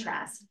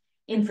contrast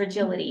in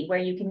fragility, where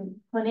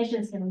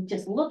clinicians can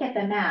just look at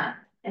the map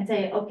and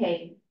say,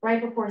 okay,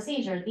 right before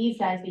seizure, these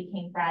guys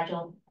became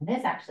fragile, and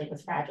this actually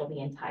was fragile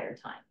the entire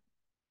time,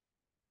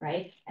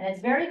 right? And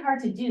it's very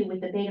hard to do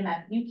with the beta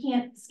map. You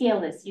can't scale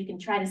this. You can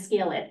try to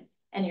scale it,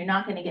 and you're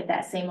not going to get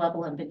that same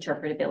level of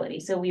interpretability.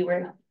 So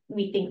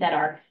we think that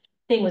our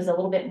thing was a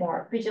little bit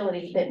more, fragility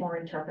is a bit more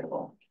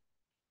interpretable.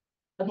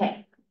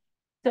 Okay,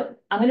 so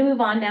I'm going to move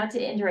on now to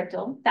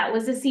interictal. That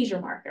was a seizure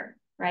marker,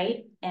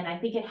 right? And I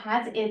think it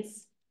has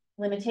its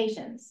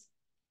limitations,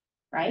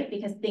 right?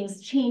 Because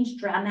things change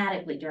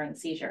dramatically during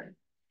seizure.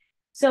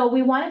 So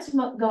we wanted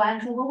to go out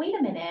and say, well, wait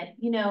a minute,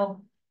 you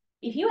know,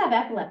 if you have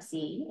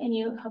epilepsy and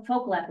you have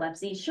focal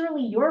epilepsy,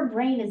 surely your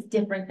brain is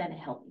different than a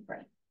healthy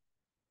brain,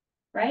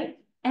 right?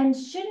 And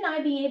shouldn't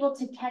I be able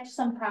to catch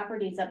some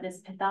properties of this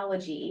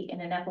pathology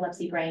in an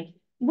epilepsy brain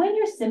when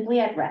you're simply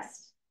at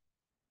rest?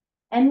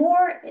 And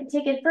more,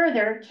 take it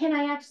further, can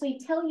I actually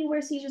tell you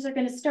where seizures are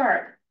going to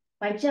start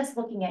by just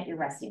looking at your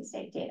resting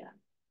state data?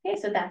 Okay,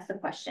 so that's the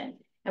question.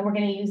 And we're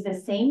going to use the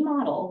same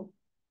model,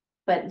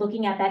 but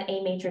looking at that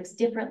A matrix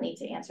differently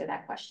to answer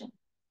that question.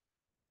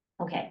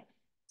 Okay,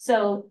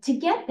 so to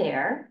get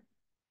there,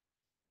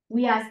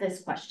 we ask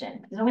this question,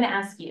 because I'm going to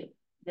ask you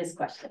this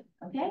question,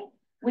 okay?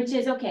 Which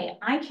is, okay,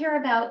 I care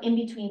about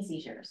in-between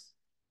seizures.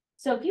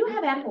 So if you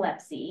have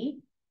epilepsy,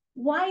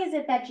 why is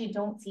it that you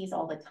don't seize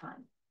all the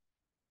time?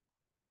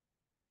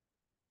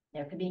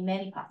 There could be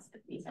many possible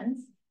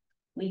reasons.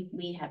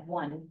 We have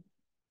one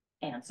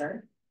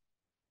answer.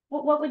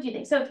 What would you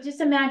think? So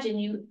just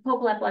imagine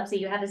focal epilepsy,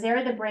 you have this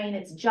area of the brain,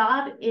 its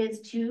job is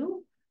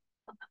to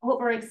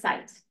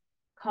overexcite,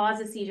 cause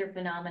a seizure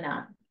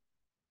phenomena.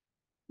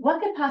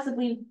 What could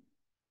possibly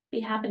be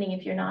happening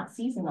if you're not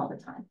seizing all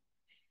the time?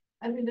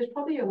 I mean, there's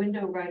probably a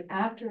window right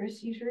after a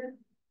seizure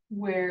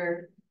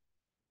where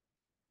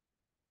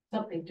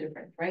something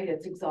different, right?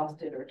 It's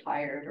exhausted or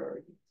tired,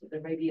 or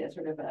there may be a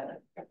sort of a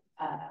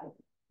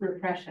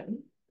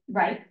repression.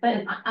 Right,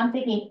 but I'm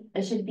thinking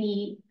it should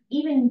be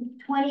even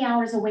 20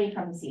 hours away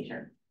from the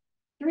seizure.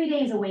 3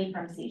 days away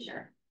from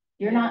seizure.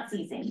 You're not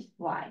seizing.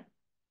 Why?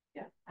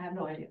 Yeah, I have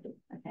no idea.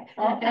 Okay.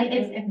 Well, But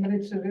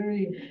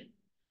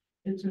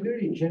it's a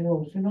very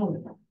general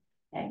phenomenon.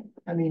 Okay.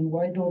 I mean,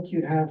 why don't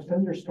you have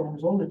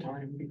thunderstorms all the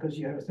time because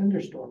you have a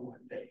thunderstorm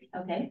one day?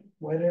 Okay,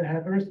 Why don't you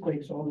have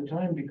earthquakes all the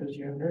time because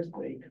you have an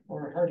earthquake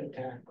or a heart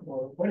attack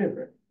or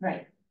whatever?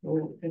 right.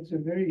 So it's a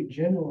very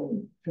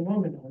general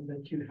phenomenon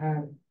that you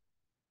have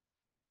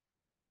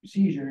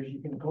seizures,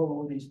 you can call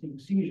all these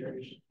things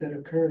seizures, that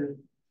occur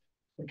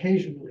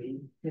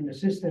occasionally in a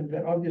system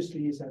that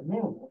obviously is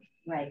abnormal.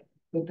 Right.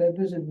 But that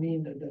doesn't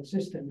mean that that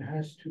system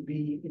has to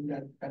be in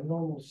that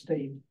abnormal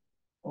state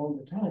all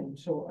the time.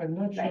 So I'm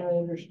not sure Right. I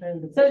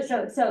understand the.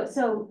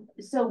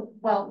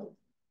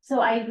 So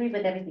I agree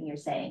with everything you're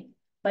saying,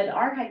 but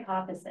our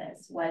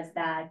hypothesis was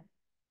that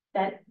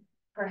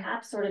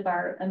perhaps sort of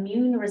our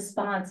immune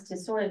response to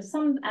sort of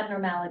some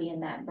abnormality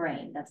in that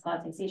brain that's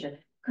causing seizure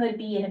could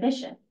be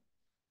inhibition.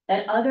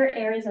 That other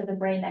areas of the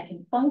brain that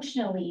can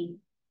functionally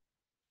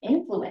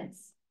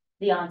influence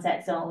the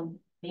onset zone,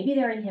 maybe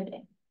they're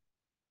inhibiting.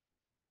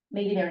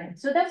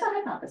 So that's a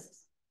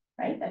hypothesis,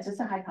 right? That's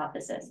just a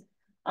hypothesis.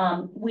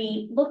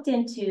 We looked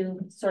into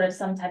sort of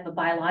some type of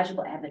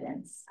biological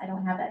evidence. I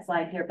don't have that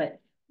slide here, but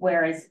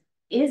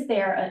is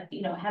there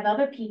have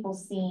other people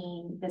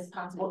seen this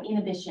possible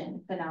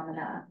inhibition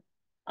phenomena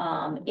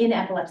in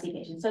epilepsy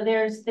patients? So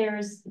there's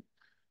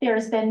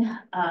been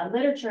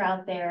literature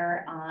out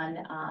there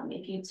on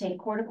if you take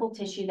cortical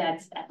tissue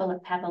that's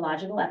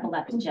pathological,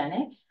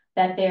 epileptogenic,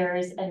 that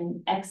there's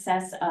an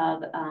excess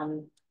of,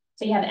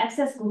 so you have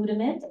excess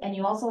glutamate and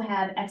you also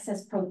have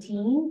excess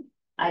protein,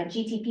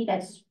 GTP,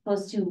 that's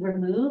supposed to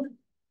remove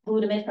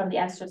glutamate from the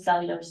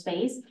extracellular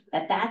space,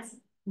 that's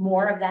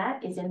more of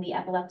that is in the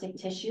epileptic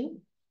tissue.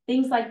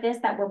 Things like this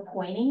that were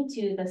pointing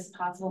to this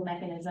possible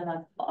mechanism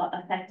of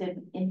effective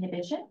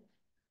inhibition.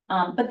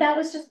 But that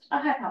was just a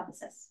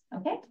hypothesis,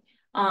 okay?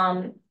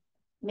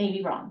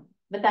 Maybe wrong,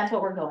 but that's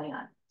what we're going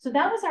on. So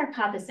that was our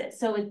hypothesis.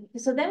 So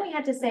then we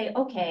had to say,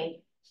 okay,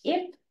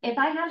 if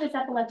I have this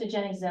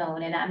epileptogenic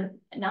zone and I'm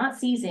not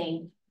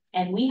seizing,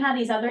 and we have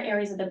these other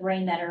areas of the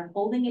brain that are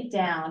holding it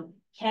down,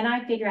 can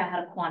I figure out how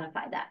to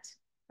quantify that?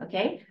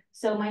 Okay,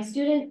 so my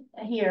student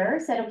here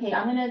said, okay,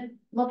 I'm gonna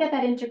look at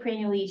that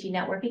intracranial EEG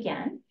network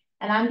again,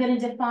 and I'm gonna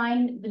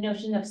define the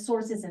notion of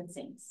sources and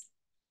sinks.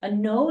 A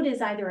node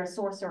is either a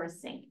source or a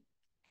sink,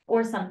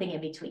 or something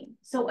in between.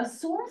 So a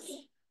source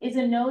is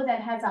a node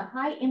that has a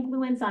high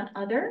influence on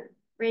other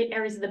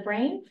areas of the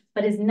brain,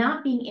 but is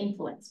not being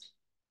influenced.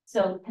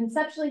 So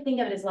conceptually think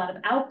of it as a lot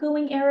of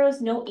outgoing arrows,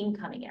 no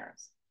incoming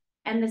arrows.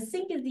 And the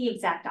sink is the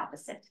exact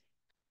opposite,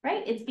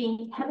 right? It's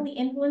being heavily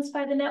influenced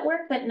by the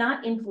network, but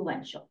not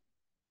influential,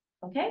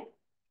 okay?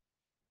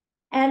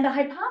 And the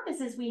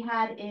hypothesis we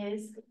had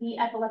is the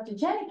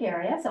epileptogenic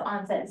area, so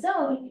onset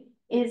zone,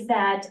 is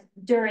that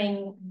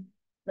during,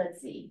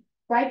 let's see,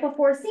 right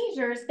before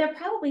seizures, they're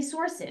probably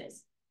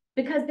sources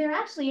because they're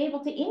actually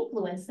able to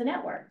influence the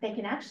network. They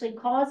can actually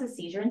cause a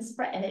seizure and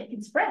spread, and it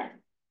can spread.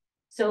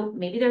 So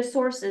maybe they're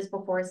sources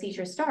before a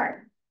seizure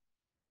starts.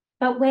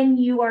 But when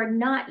you are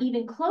not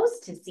even close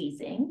to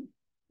seizing,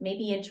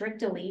 maybe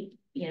interictally,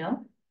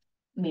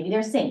 maybe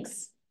they're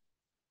sinks.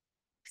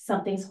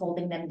 Something's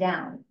holding them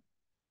down,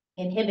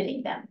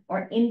 inhibiting them,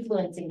 or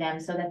influencing them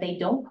so that they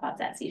don't cause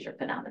that seizure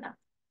phenomena,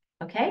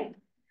 okay?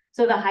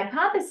 So the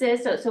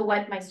hypothesis, so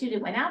what my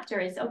student went after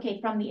is, okay,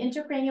 from the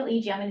intracranial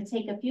EEG, I'm gonna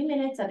take a few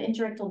minutes of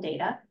interictal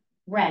data,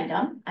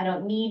 random. I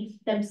don't need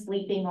them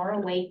sleeping or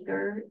awake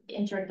or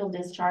interictal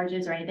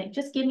discharges or anything.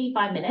 Just give me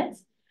 5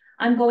 minutes.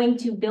 I'm going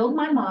to build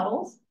my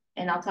models,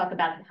 and I'll talk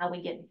about how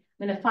I'm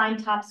gonna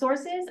find top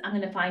sources. I'm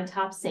gonna find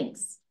top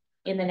sinks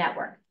in the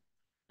network.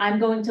 I'm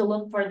going to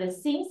look for the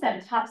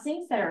top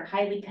sinks that are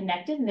highly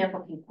connected and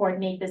therefore can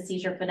coordinate the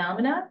seizure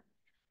phenomena.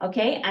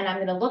 Okay, and I'm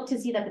gonna look to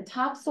see that the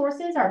top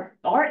sources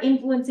are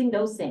influencing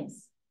those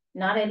sinks,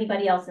 not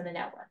anybody else in the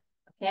network,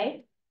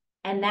 okay?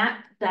 And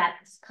that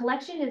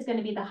collection is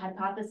gonna be the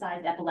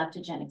hypothesized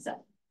epileptogenic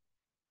zone.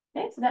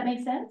 Okay, so that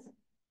makes sense?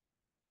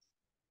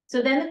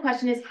 So then the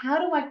question is, how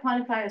do I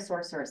quantify a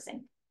source or a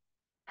sink?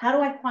 How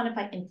do I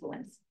quantify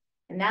influence?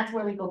 And that's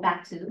where we go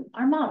back to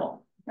our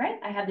model, right?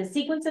 I have the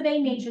sequence of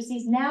A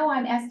matrices. Now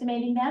I'm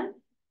estimating them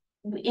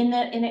in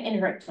an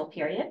interictal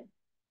period.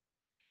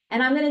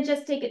 And I'm going to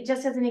just take it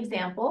just as an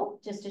example,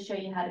 just to show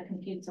you how to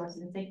compute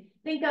sources and sinks.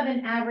 Think of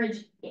an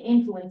average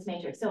influence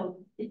matrix. So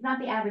it's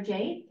not the average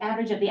A,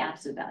 average of the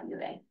absolute value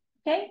of A,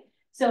 okay?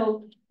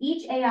 So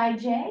each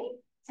AIJ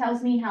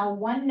tells me how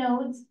one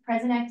node's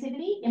present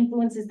activity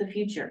influences the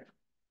future,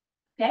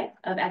 okay,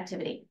 of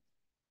activity.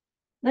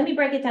 Let me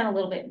break it down a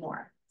little bit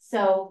more.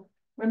 So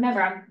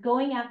remember, I'm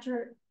going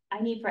after,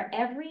 I need for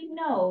every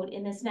node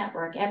in this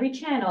network, every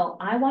channel,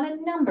 I want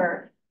a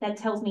number that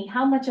tells me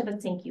how much of a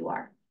sink you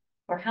are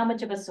or how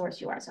much of a source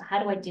you are. So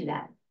how do I do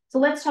that? So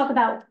let's talk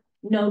about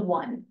node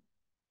 1.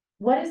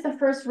 What does the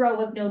first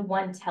row of node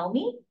 1 tell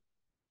me?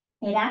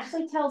 It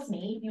actually tells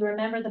me, if you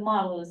remember the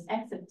model, is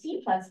x of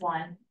t plus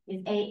 1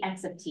 is a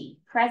x of t,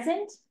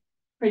 present,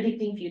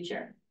 predicting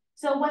future.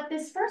 So what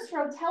this first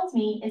row tells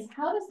me is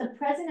how does the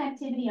present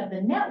activity of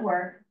the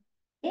network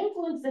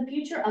influence the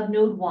future of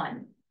node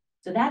 1?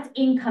 So that's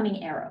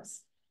incoming arrows.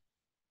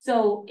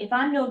 So if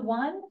I'm node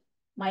 1,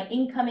 my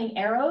incoming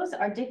arrows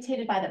are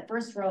dictated by the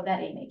first row of that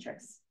A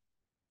matrix.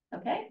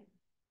 Okay?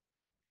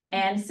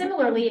 And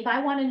similarly, if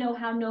I want to know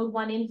how node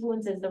 1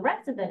 influences the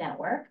rest of the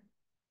network,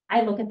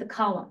 I look at the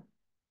column.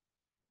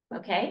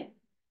 Okay?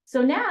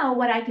 So now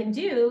what I can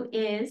do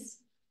is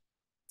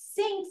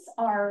sinks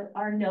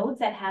are nodes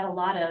that have a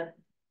lot of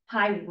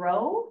high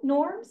row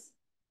norms.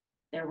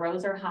 Their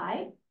rows are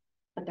high,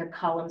 but their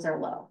columns are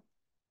low.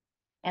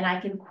 And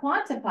I can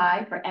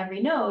quantify for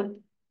every node,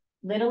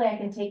 literally I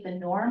can take the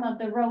norm of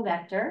the row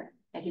vector,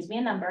 that gives me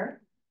a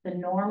number, the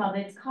norm of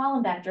its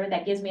column vector,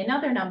 that gives me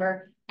another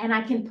number, and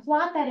I can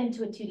plot that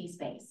into a 2D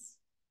space.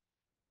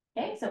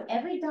 Okay, so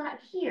every dot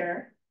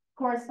here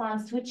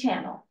corresponds to a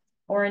channel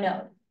or a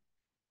node.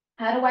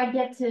 How do I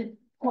get to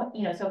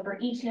point, so for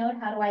each node,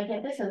 how do I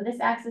get this? So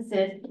this axis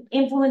is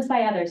influenced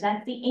by others.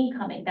 That's the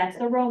incoming, that's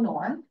the row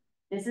norm.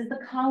 This is the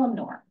column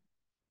norm,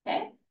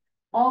 okay?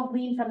 All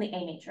gleaned from the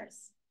A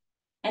matrix.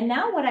 And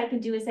now what I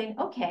can do is say,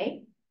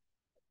 okay,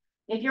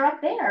 if you're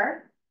up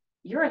there,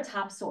 you're a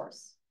top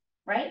source,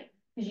 right?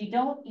 Because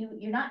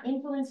you're not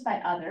influenced by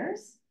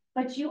others,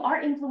 but you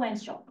are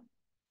influential,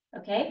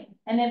 okay?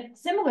 And then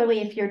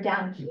similarly, if you're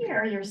down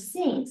here, you're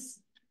sinks,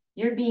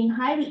 you're being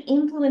highly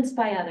influenced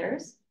by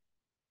others,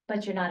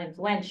 but you're not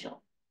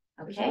influential,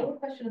 okay? There's a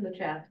question in the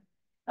chat.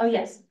 Oh,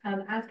 yes.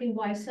 Asking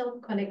why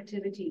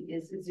self-connectivity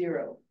is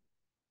 0.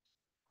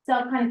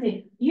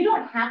 Self-connectivity, you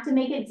don't have to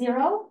make it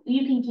 0.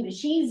 You can keep it.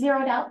 She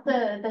zeroed out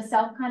the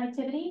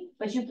self-connectivity,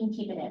 but you can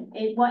keep it in.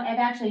 It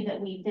actually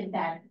that we did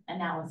that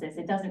analysis.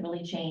 It doesn't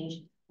really change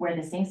where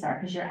the sinks are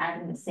because you're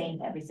adding the same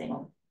to every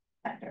single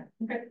vector.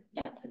 Okay.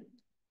 Yeah.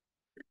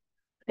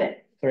 Good.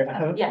 Sorry, I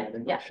have a yeah.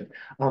 question.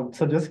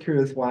 So just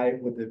curious, why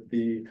would it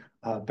be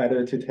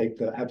better to take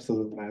the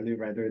absolute value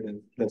rather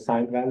than the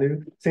signed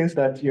value? Since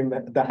that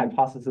the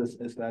hypothesis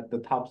is that the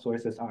top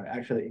sources are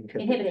actually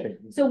inhibiting.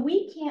 So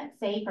we can't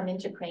say from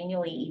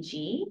intracranial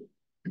EEG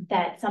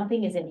that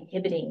something is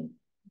inhibiting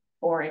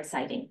or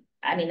exciting.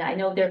 I mean, I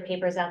know there are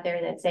papers out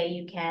there that say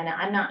you can.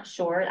 I'm not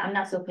sure. I'm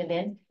not so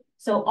convinced.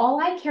 So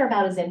all I care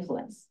about is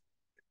influence.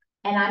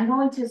 And I'm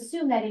going to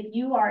assume that if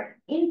you are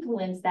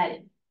influenced,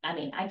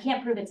 I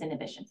can't prove it's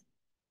inhibition.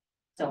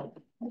 So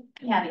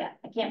caveat,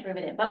 I can't prove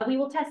it, but we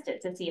will test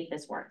it to see if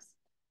this works.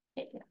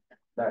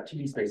 That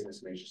 2D space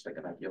information is just like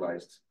an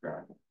idealized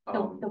graph.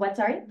 The what,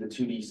 sorry? The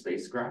 2D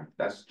space graph,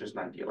 that's just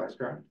an idealized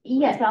graph?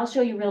 Yes, but I'll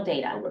show you real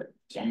data. Oh, but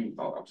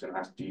I was gonna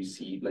ask, do you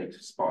see like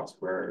spots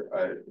where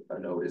a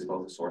node is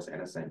both a source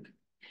and a sink?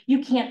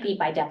 You can't be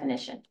by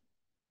definition.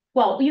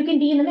 Well, you can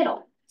be in the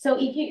middle. So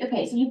if you,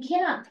 so you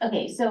cannot,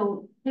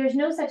 so there's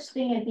no such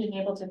thing as being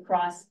able to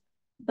cross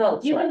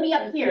both. You can be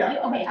up here.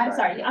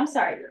 Yeah, I'm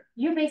sorry.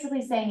 You're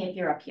basically saying if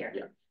you're up here.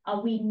 Yeah.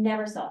 We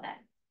never saw that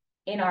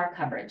in our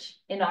coverage,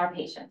 in our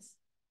patients.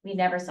 We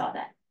never saw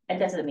that. It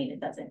doesn't mean it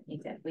doesn't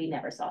exist. We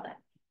never saw that.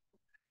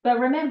 But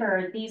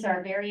remember, these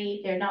are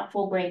they're not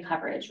full brain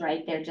coverage,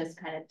 right? They're just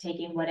kind of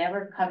taking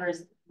whatever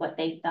covers what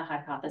the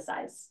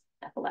hypothesized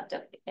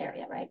epileptic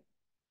area, right?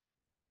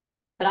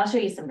 But I'll show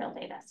you some real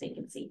data so you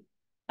can see.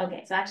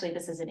 Okay, so actually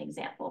this is an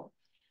example.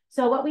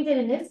 So what we did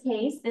in this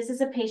case, this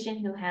is a patient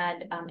who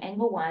had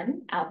angle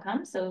 1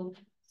 outcome, so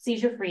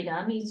seizure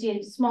freedom. You see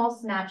a small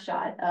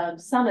snapshot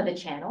of some of the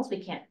channels.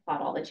 We can't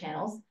plot all the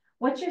channels.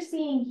 What you're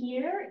seeing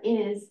here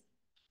is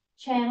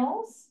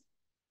channels.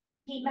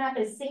 Heat map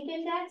is sync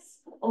index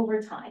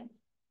over time.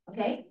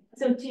 Okay,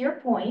 so to your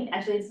point,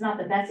 actually it's not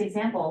the best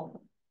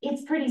example.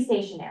 It's pretty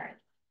stationary,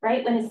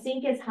 right? When a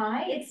sync is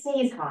high, it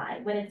stays high.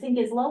 When a sync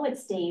is low, it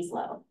stays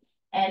low.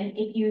 And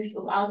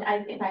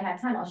if I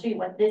have time, I'll show you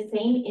what this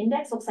same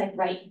index looks like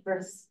right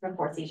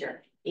before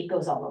seizure. It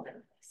goes all over the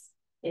place.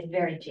 It's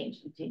very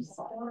changed.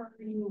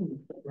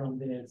 From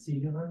the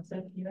seizure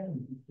onset here.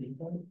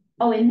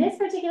 Oh, in this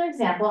particular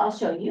example, I'll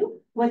show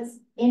you what's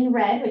in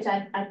red, which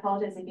I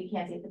apologize if you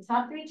can't see. The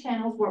top 3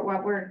 channels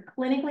were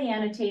clinically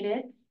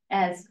annotated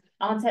as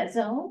onset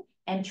zone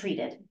and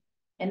treated.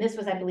 And this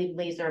was, I believe,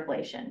 laser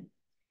ablation.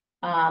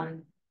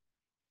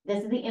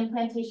 This is the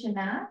implantation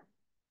map.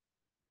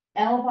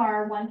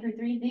 LVAR 1 through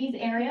 3, these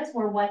areas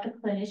were what the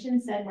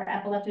clinician said were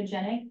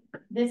epileptogenic.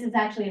 This is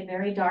actually a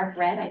very dark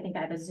red. I think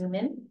I have a zoom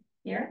in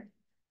here.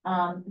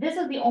 This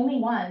was the only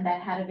one that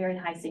had a very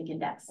high sync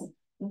index,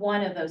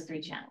 one of those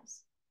 3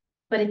 channels.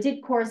 But it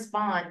did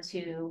correspond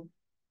to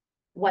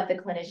what the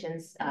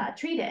clinicians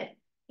treated.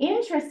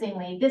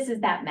 Interestingly, this is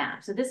that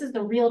map. So this is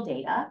the real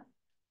data.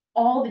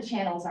 All the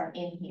channels are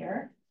in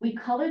here. We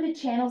color the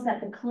channels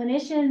that the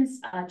clinicians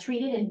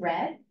treated in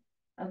red,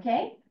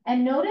 okay?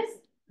 And notice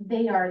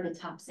they are the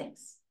top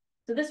sinks.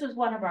 So this was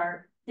one of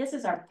this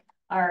is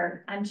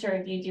our, I'm sure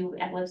if you do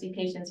epilepsy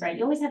patients, right?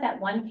 You always have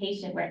that one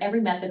patient where every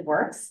method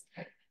works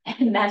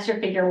and that's your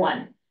figure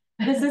 1.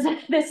 This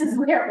is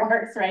where it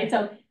works, right?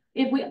 So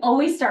if we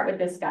always start with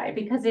this guy,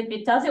 because if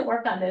it doesn't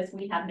work on this,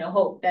 we have no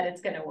hope that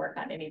it's going to work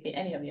on any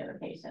of the other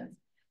patients.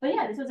 But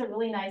yeah, this was a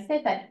really nice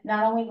fit that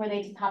not only were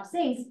they top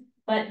sinks,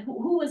 but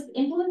who was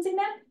influencing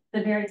them?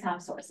 The very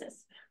top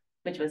sources,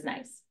 which was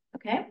nice,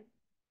 okay?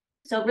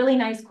 So really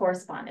nice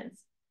correspondence.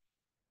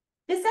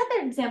 This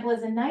other example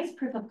is a nice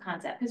proof of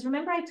concept, because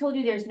remember I told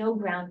you there's no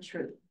ground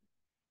truth.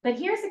 But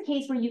here's a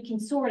case where you can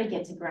sort of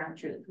get to ground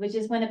truth, which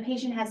is when a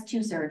patient has 2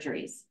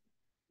 surgeries.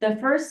 The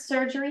first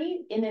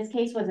surgery in this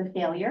case was a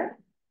failure.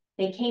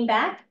 They came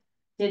back,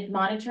 did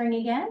monitoring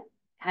again,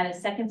 had a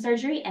second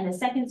surgery, and the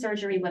second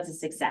surgery was a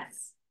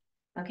success.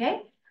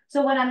 Okay,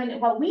 so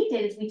what we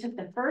did is we took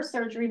the first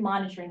surgery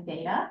monitoring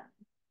data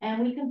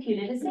and we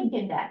computed a sync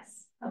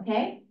index,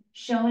 okay,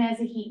 shown as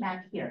a heat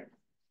map here.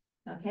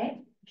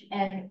 Okay,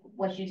 and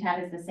what you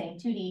have is the same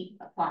 2D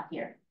plot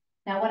here.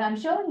 Now, what I'm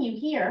showing you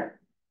here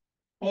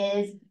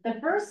is the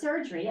first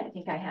surgery. I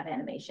think I have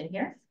animation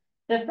here.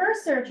 The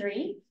first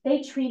surgery,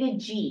 they treated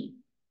G.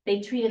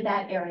 They treated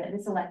that area,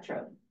 this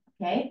electrode,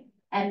 okay?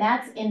 And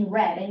that's in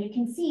red. And you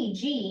can see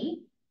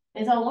G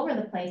is all over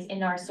the place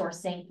in our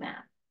source sync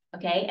map,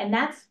 okay? And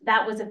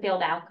that was a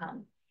failed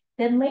outcome.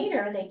 Then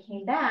later they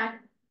came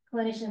back,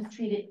 clinicians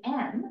treated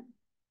M,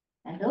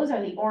 and those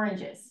are the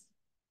oranges.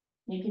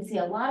 You can see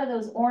a lot of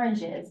those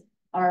oranges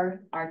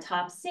are our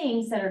top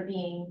sinks that are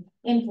being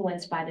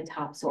influenced by the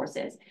top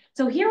sources.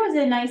 So here was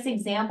a nice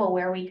example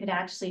where we could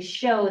actually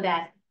show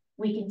that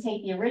we can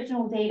take the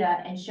original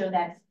data and show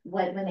that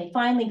when they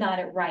finally got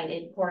it right,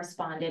 it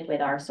corresponded with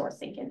our source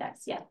sync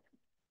index. Yeah.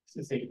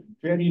 This is a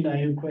very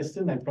naive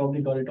question. I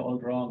probably got it all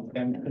wrong,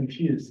 but I'm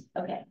confused.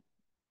 Okay.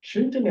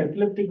 Shouldn't an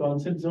epileptic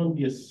onset zone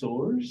be a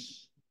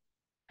source?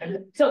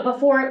 So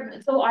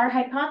our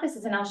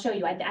hypothesis, and I'll show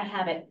you, I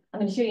have it. I'm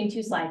going to show you in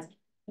 2 slides.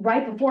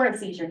 Right before a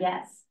seizure,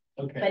 yes.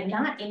 Okay. But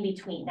not in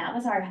between. That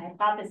was our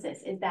hypothesis,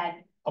 is that.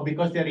 Oh,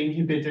 because they're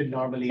inhibited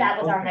normally.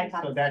 That was our Okay,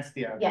 hypothesis. so that's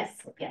the Yes,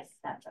 yes,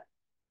 that's right.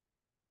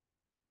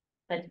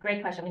 But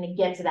great question. I'm going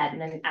to get to that and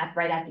then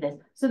right after this.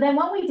 So then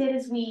what we did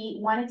is we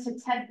wanted to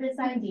test this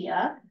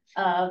idea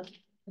of,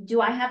 do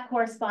I have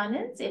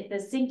correspondence? If the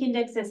sync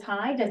index is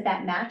high, does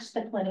that match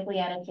the clinically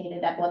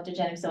annotated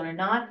epileptogenic zone or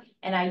not?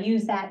 And I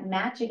use that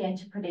match again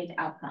to predict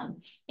outcome.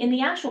 In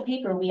the actual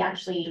paper, we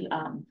actually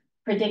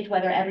predict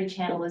whether every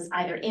channel is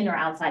either in or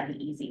outside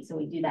the EZ. So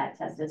we do that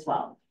test as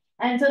well.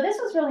 And so this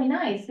was really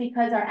nice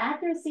because our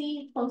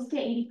accuracy close to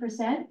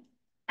 80%,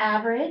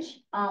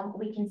 average.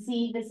 We can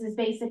see this is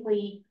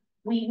basically,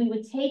 we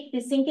would take the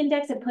sync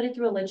index and put it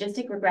through a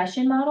logistic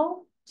regression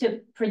model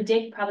to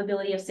predict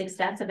probability of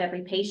success of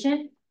every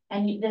patient.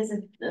 And this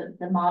is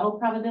the model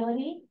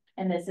probability,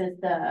 and this is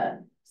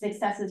the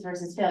successes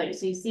versus failures.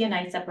 So you see a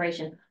nice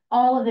separation.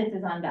 All of this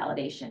is on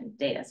validation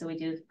data. So we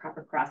do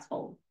proper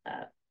cross-fold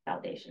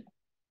validation.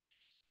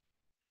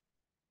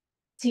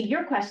 To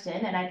your question,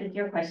 and I think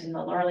your question a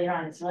little earlier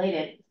on is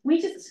related, we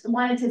just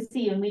wanted to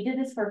see, and we did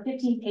this for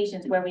 15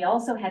 patients where we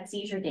also had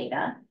seizure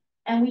data,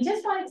 and we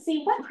just wanted to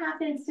see what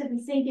happens to the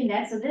sync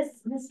index. So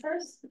this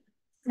first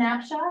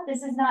snapshot,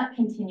 this is not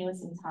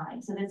continuous in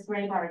time. So this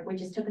gray bar, we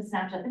just took a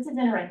snapshot. This is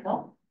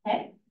interictal,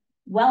 okay?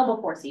 Well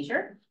before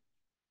seizure.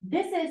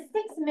 This is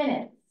 6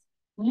 minutes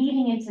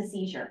leading into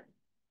seizure,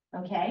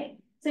 okay?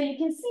 So you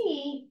can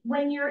see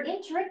when you're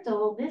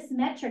interictal, this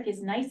metric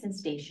is nice and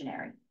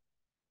stationary.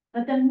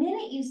 But the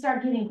minute you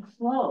start getting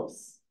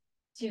close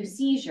to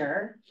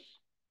seizure,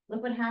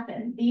 look what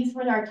happened. These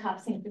were our top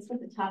sync. This was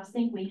the top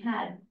sync we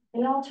had.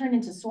 They all turned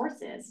into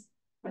sources,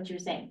 what you're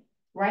saying,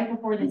 right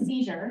before the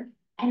seizure.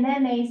 And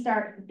then they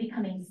start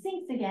becoming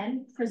sinks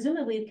again,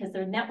 presumably because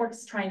their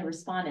network's trying to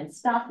respond and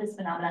stop this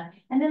phenomena.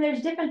 And then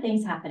there's different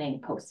things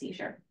happening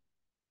post-seizure,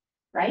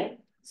 right?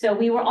 So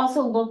we were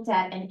also looked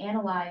at and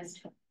analyzed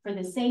for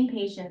the same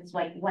patients,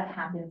 like what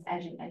happens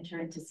as you enter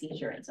into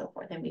seizure and so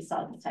forth. And we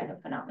saw this type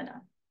of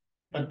phenomena.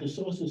 But the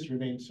sources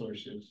remain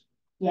sources.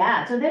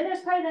 Yeah, so then there's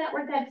part of the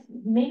network that's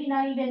maybe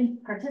not even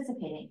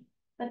participating,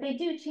 but they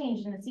do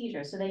change in the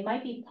seizure. So they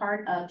might be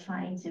part of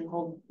trying to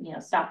hold,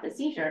 stop the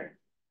seizure,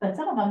 but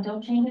some of them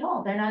don't change at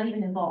all. They're not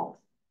even involved.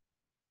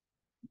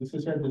 This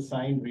is where the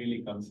sign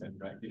really comes in,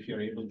 right? If you're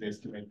able to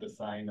estimate the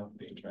sign of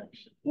the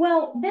interaction.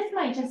 Well, this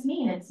might just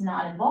mean it's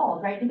not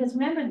involved, right? Because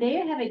remember, they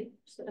have a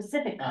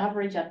specific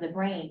coverage of the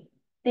brain.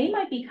 They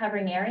might be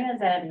covering areas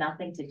that have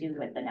nothing to do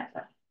with the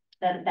network.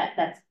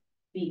 That's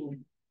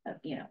being,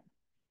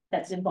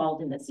 that's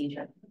involved in the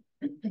seizure.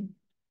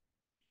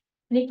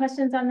 Any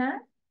questions on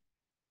that?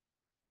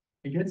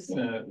 I guess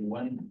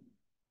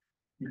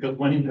because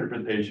one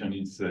interpretation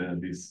is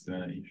this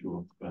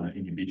issue of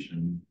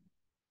inhibition,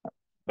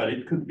 but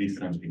it could be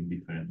something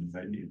different,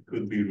 right? It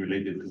could be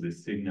related to the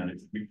signal.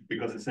 It's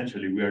because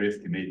essentially we are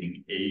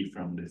estimating A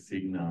from the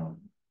signal,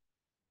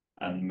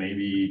 and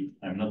maybe,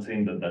 I'm not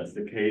saying that that's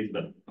the case,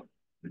 but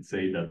let's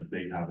say that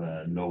they have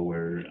a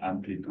lower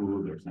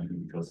amplitude or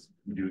something because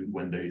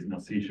when there is no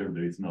seizure,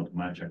 there is not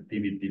much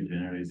activity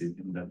generated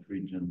in that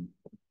region.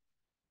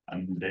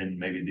 And then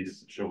maybe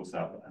this shows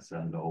up as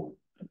a low.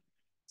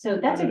 So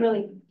that's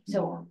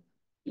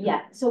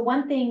So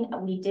one thing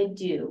we did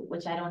do,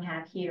 which I don't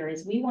have here,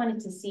 is we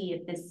wanted to see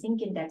if the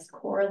sync index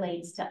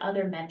correlates to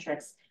other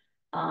metrics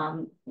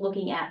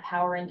looking at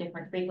power in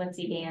different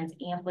frequency bands,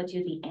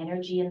 amplitude, the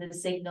energy in the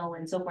signal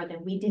and so forth,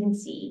 and we didn't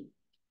see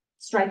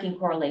striking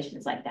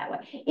correlations like that way.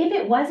 If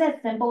it was as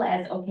simple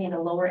as, okay, the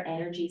lower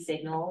energy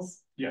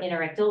signals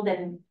interictal,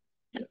 then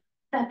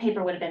that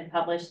paper would have been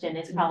published and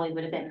it probably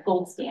would have been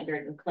gold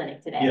standard in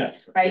clinic today,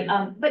 right?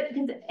 But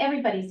because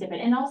everybody's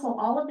different, and also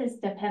all of this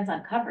depends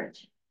on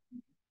coverage,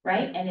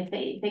 right? And if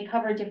they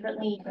cover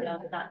differently, you know,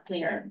 it's not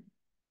clear.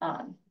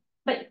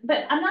 But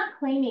I'm not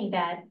claiming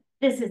that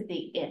this is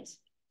it.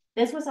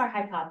 This was our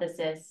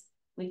hypothesis.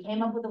 We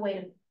came up with a way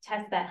to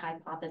test that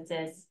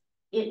hypothesis.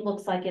 It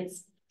looks like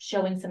it's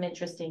showing some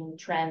interesting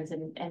trends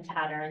and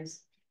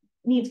patterns.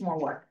 Needs more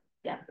work.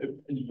 Yeah.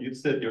 You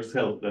said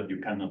yourself that you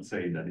cannot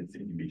say that it's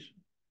inhibition.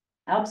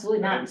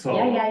 Absolutely not. So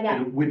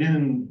Yeah. we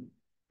didn't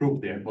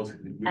prove the hypothesis.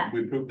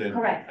 We proved that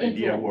Correct.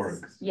 idea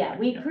Influence. works. Yeah,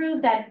 we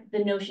proved that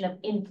the notion of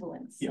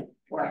influence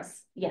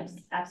works. Yes,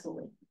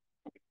 absolutely.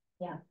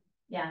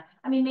 Yeah.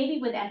 I mean, maybe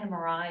with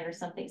fMRI or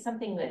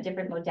something with a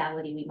different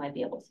modality, we might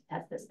be able to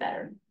test this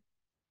better.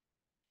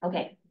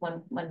 Okay,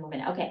 one more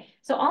minute. Okay,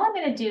 so all I'm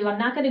going to do, I'm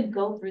not going to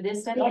go through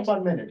this study. Not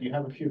 1 minute, you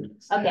have a few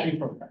minutes. Okay.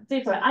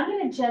 3, 4. I'm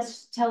going to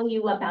just tell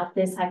you about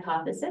this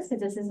hypothesis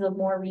because this is a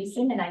more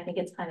recent and I think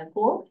it's kind of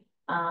cool.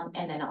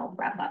 And then I'll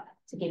wrap up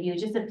to give you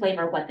just a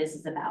flavor of what this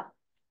is about.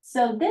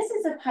 So this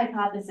is a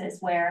hypothesis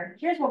where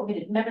here's what we're going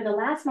to do. Remember, the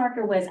last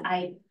marker was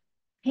I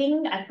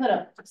put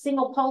a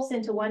single pulse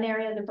into one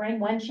area of the brain,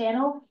 one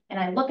channel, and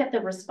I look at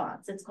the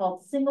response. It's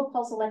called single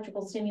pulse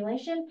electrical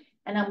stimulation.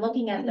 And I'm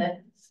looking at the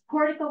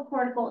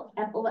cortical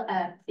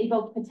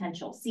evoked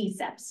potential,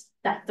 CSEPs.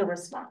 That's the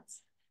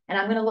response. And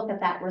I'm going to look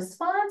at that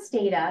response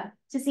data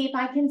to see if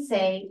I can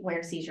say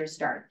where seizures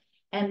start.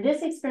 And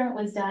this experiment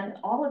was done,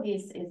 all of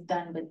these is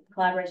done with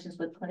collaborations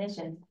with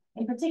clinicians.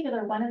 In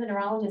particular, one of the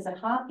neurologists at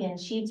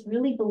Hopkins, she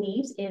really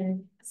believes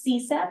in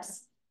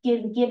CSEPs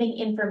giving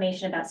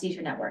information about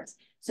seizure networks.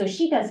 So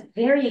she does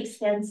very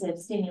extensive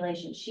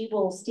stimulation. She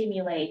will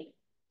stimulate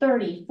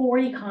 30,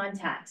 40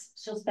 contacts.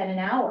 She'll spend an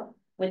hour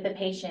with the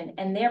patient,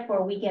 and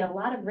therefore we get a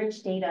lot of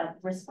rich data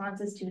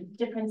responses to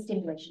different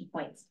stimulation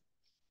points.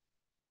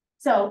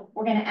 So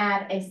we're going to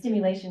add a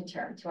stimulation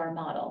term to our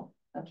model,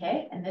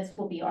 okay? And this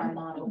will be our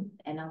model,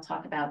 and I'll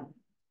talk about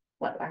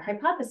what our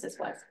hypothesis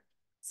was.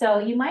 So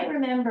you might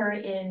remember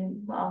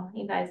well,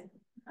 you guys,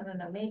 I don't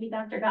know, maybe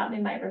Dr.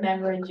 Gottman might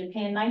remember in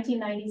Japan,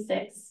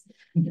 1996,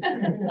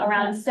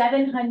 around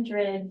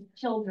 700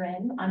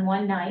 children on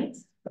one night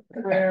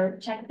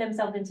checked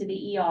themselves into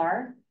the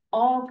ER,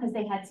 all because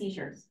they had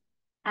seizures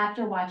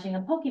after watching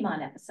a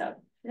Pokemon episode.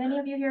 Did any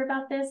of you hear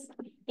about this?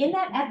 In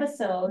that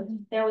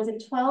episode, there was a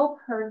 12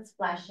 hertz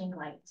flashing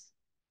light.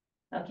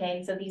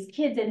 Okay, so these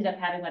kids ended up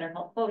having what are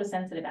called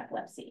photosensitive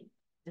epilepsy.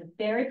 It's a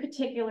very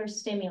particular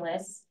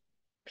stimulus,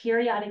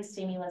 periodic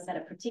stimulus at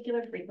a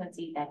particular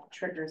frequency that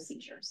triggers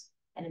seizures.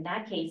 And in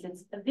that case,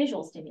 it's a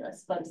visual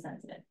stimulus,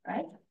 photosensitive,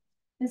 right?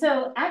 And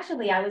so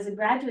actually, I was a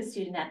graduate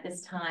student at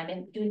this time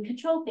and doing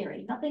control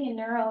theory, nothing in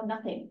neuro,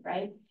 nothing,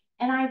 right?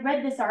 And I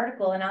read this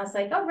article and I was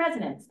like, oh,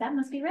 resonance, that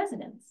must be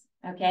resonance,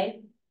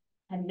 okay?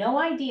 I had no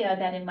idea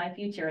that in my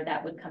future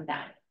that would come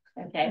back,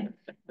 okay?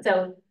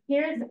 So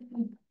here's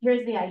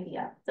the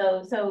idea.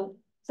 So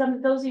some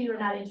of those of you who are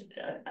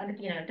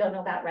not, don't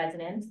know about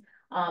resonance.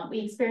 We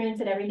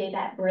experience it every day,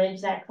 that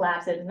bridge, that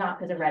collapse. It's not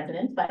because of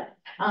resonance, but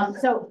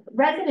so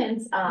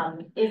resonance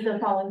is the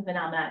following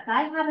phenomena. If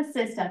I have a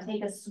system,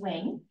 take a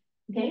swing,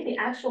 okay, the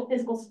actual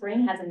physical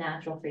spring has a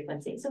natural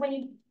frequency. So when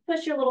you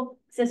push your little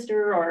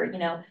sister or,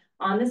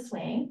 on the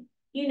swing,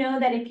 you know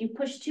that if you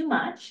push too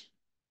much,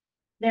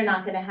 they're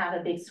not going to have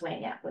a big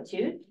swing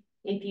amplitude.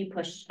 If you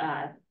push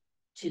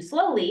too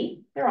slowly,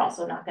 they're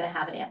also not going to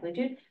have an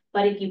amplitude.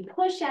 But if you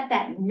push at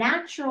that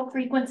natural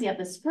frequency of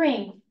the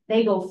spring,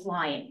 they go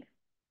flying,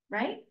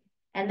 right?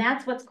 And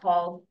that's what's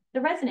called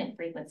the resonant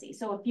frequency.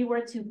 So if you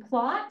were to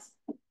plot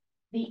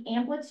the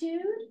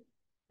amplitude,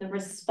 the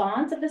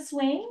response of the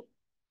swing,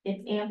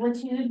 its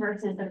amplitude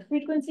versus the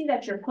frequency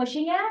that you're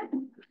pushing at,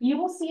 you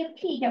will see a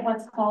peak at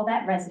what's called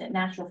that resonant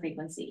natural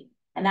frequency.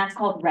 And that's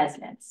called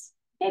resonance.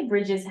 Okay,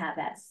 bridges have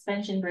that.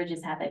 Suspension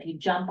bridges have that. If you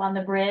jump on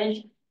the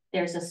bridge,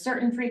 there's a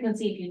certain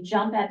frequency. If you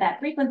jump at that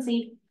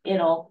frequency,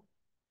 it'll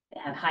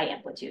have high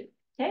amplitude,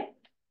 okay?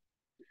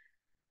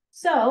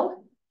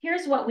 So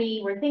here's what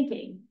we were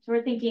thinking. So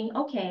we're thinking,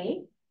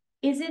 okay,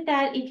 is it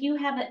that if you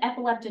have an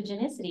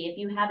epileptogenicity, if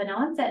you have an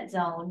onset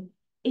zone,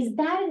 is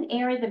that an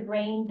area of the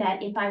brain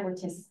that if I were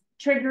to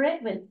trigger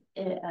it with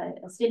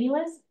a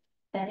stimulus,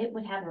 that it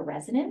would have a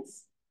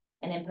resonance?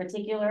 And in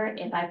particular,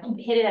 if I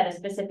hit it at a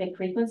specific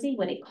frequency,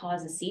 would it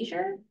cause a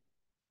seizure?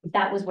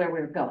 That was where we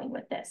were going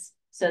with this.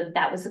 So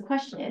that was the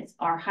question is,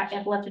 are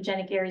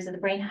epileptogenic areas of the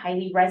brain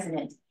highly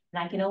resonant?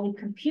 And I can only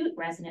compute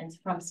resonance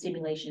from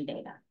stimulation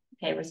data,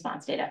 okay,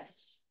 response data.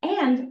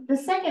 And the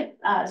second,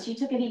 she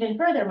took it even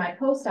further, my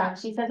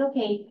postdoc, she says,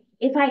 okay,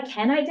 if I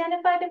can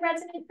identify the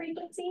resonant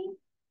frequency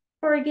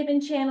for a given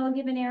channel, a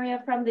given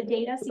area from the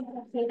data,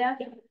 data,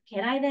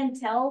 can I then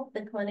tell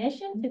the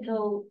clinician to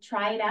go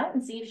try it out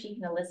and see if she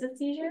can elicit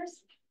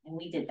seizures? And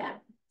we did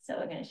that. So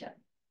I'm going to show.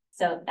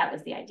 So that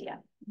was the idea,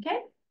 okay?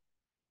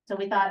 So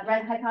we thought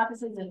red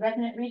hypothesis is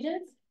resonant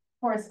regions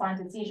correspond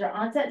to seizure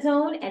onset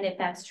zone. And if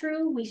that's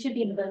true, we should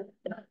be able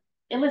to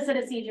elicit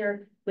a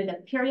seizure with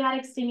a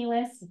periodic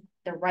stimulus,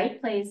 the right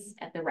place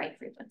at the right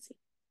frequency.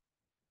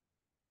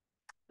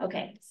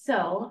 Okay,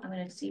 so I'm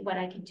going to see what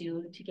I can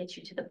do to get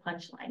you to the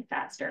punchline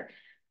faster.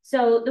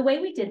 So the way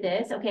we did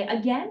this, okay,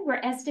 again, we're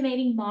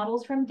estimating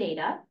models from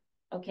data,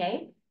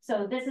 okay?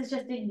 So this is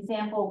just an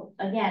example.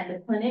 Again,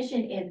 the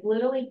clinician is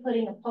literally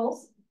putting a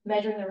pulse,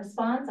 measuring the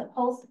response, a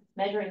pulse,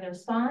 measuring the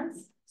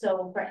response.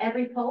 So for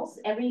every pulse,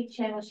 every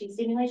channel she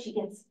stimulates, she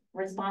gets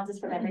responses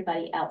from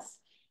everybody else.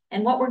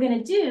 And what we're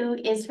going to do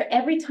is for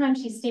every time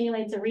she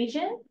stimulates a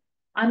region,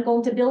 I'm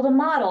going to build a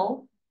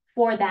model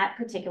for that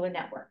particular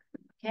network,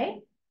 okay?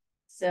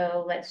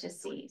 So let's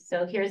just see.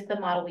 So here's the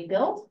model we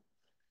built.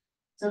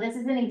 So this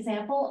is an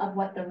example of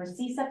what the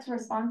resection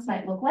response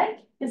might look like.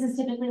 This is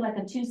typically like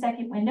a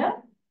 2-second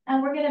window.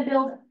 And we're going to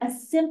build a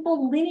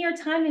simple linear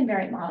time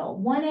invariant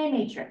model, 1A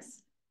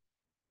matrix,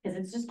 because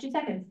it's just 2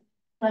 seconds,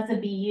 plus a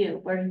BU,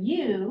 where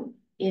U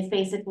is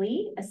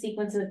basically a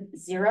sequence of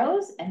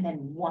zeros and then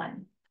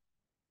 1,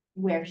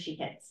 where she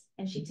hits.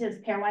 And she does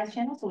pairwise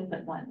channel, so we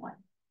put 1, 1.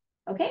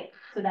 Okay,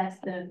 so that's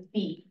the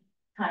B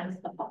times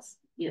the pulse,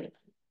 U.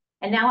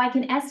 And now I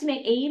can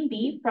estimate A and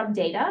B from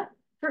data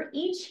for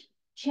each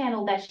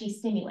channel that she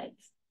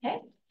stimulates, okay?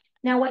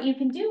 Now what you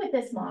can do with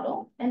this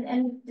model,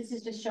 and this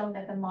is just showing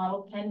that the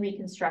model can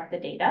reconstruct the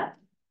data.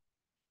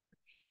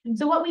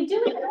 So what we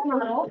do with this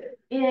model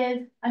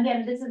is,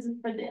 again, this is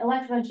for the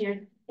electrical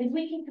engineers, is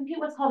we can compute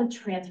what's called a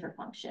transfer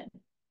function.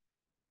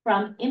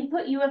 From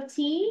input U of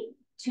t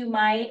to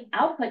my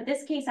output,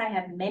 this case I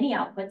have many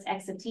outputs,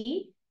 x of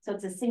t, so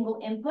it's a single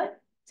input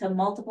to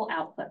multiple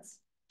outputs.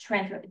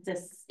 Transfer,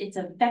 it's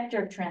a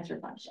vector of transfer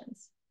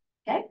functions,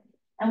 okay?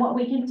 And what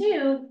we can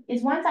do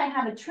is once I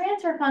have a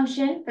transfer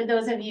function, for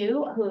those of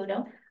you who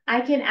know,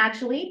 I can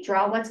actually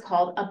draw what's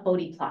called a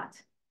Bode plot,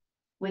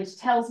 which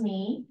tells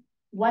me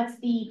what's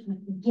the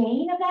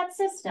gain of that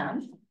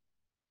system,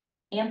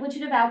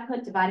 amplitude of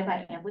output divided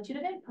by amplitude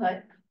of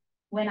input,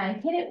 when I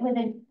hit it with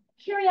a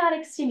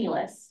periodic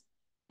stimulus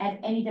at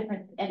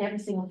every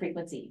single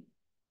frequency.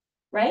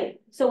 Right?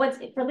 So what's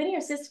for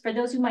linear systems, for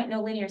those who might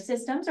know linear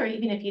systems, or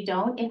even if you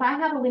don't, if I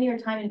have a linear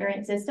time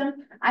invariant system,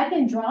 I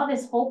can draw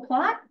this whole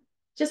plot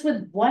just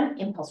with one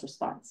impulse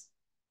response.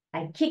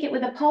 I kick it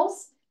with a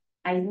pulse,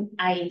 I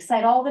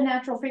excite all the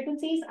natural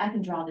frequencies, I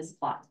can draw this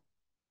plot.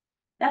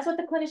 That's what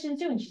the clinician's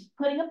doing. She's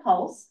putting a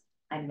pulse,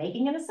 I'm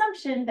making an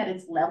assumption that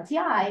it's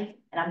LTI,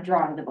 and I'm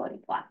drawing the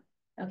Bode plot.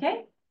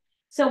 Okay?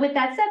 So with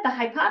that said, the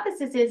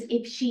hypothesis is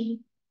if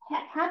she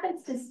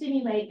happens to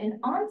stimulate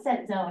an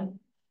onset zone,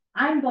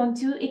 I'm going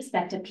to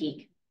expect a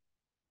peak.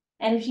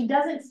 And if she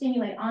doesn't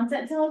stimulate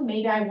onset zone,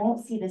 maybe I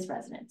won't see this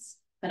resonance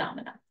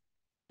phenomena.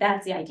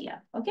 That's the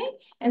idea, okay?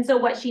 And so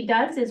what she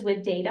does is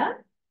with data,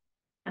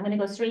 I'm gonna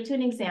go straight to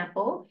an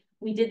example.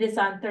 We did this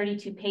on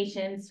 32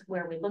 patients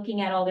where we're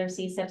looking at all their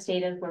C-SEPs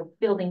data. We're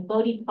building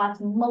Bode plots,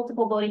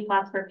 multiple Bode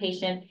plots per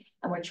patient,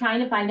 and we're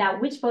trying to find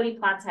out which Bode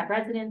plots have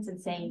resonance and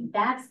saying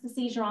that's the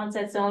seizure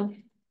onset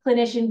zone.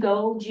 Clinician,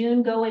 go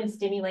and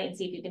stimulate and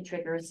see if you can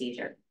trigger a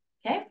seizure,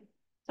 okay?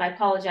 So I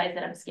apologize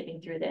that I'm skipping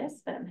through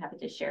this, but I'm happy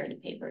to share any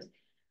papers.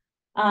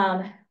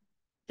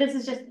 This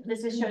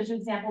shows you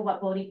an example of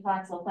what Bode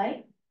plots look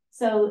like.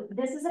 So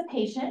this is a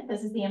patient,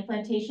 this is the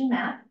implantation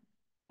map.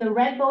 The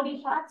red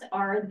Bode plots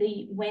are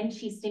the when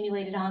she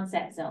stimulated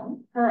onset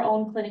zone, her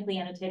own clinically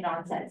annotated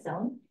onset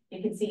zone.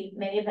 You can see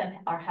many of them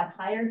have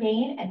higher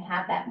gain and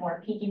have that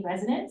more peaky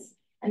resonance.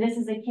 And this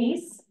is a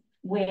case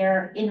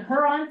where in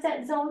her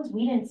onset zones,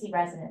 we didn't see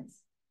resonance.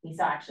 We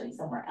saw actually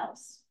somewhere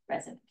else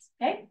resonance,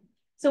 okay?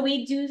 So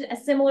we do a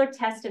similar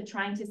test of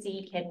trying to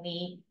see, can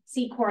we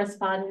see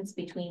correspondence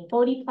between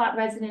Bode plot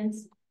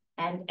resonance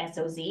and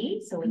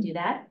SOZ? So we do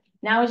that.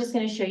 Now I'm just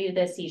going to show you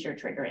the seizure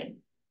triggering.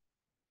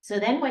 So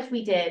then what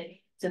we did,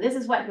 so this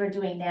is what we're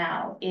doing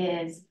now,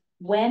 is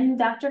when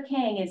Dr.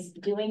 Kang is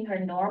doing her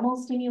normal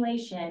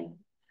stimulation,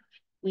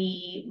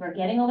 we're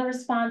getting all the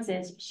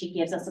responses, she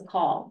gives us a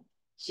call.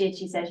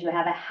 She says, you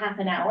have a half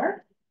an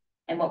hour.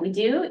 And what we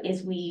do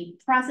is we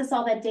process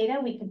all that data,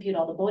 we compute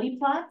all the Bode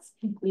plots,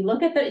 we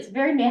look at it's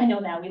very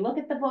manual now, we look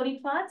at the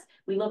Bode plots,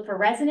 we look for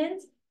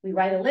resonance, we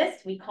write a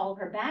list, we call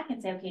her back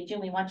and say, okay,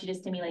 June, we want you to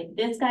stimulate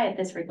this guy at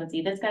this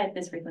frequency, this guy at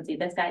this frequency,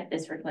 this guy at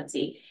this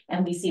frequency,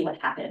 and we see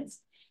what happens.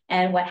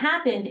 And what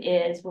happened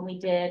is when we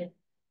did,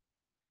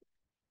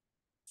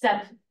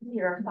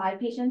 here are 5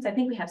 patients, I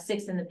think we have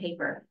 6 in the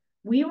paper.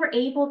 We were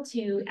able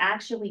to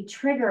actually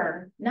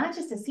trigger not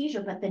just a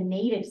seizure, but the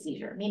native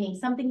seizure, meaning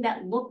something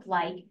that looked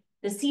like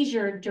the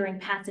seizure during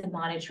passive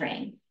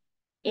monitoring.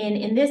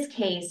 In this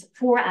case,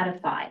 4 out of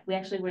 5. We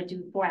actually were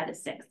doing 4 out of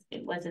 6.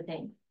 It was a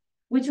thing,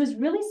 which was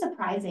really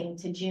surprising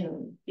to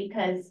June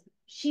because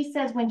she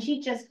says when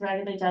she just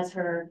regularly does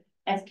her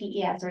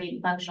SPES or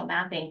even functional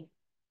mapping,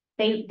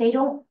 they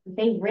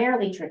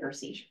rarely trigger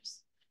seizures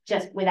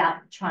just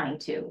without trying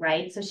to,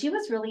 right? So she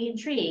was really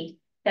intrigued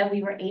that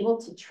we were able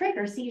to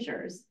trigger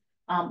seizures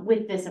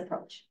with this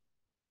approach.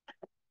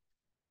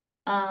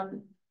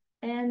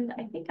 And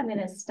I think I'm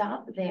gonna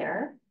stop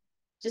there.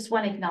 Just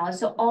want to acknowledge,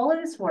 so all of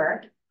this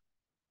work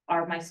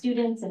are my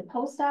students and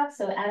postdocs.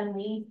 So Adam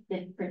Lee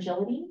did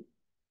fragility,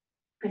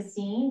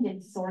 Christine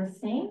did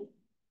sourcing,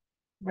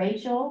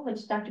 Rachel,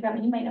 which Dr.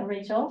 Gutman, you might know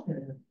Rachel,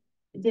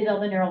 did all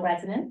the neural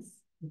resonance.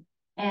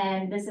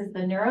 And this is the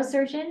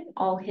neurosurgeon,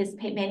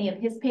 many of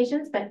his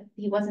patients, but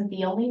he wasn't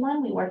the only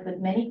one. We worked with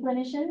many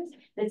clinicians.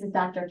 This is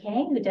Dr.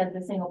 Kang, who does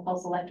the single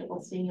pulse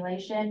electrical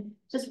stimulation.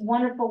 Just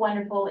wonderful,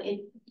 wonderful.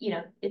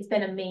 It's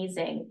been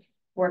amazing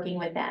working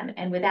with them.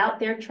 And without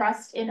their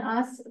trust in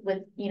us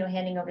with,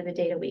 handing over the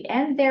data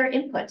and their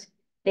input,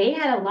 they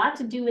had a lot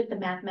to do with the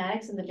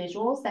mathematics and the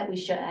visuals that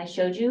I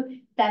showed you.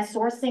 That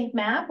source sync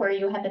map where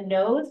you had the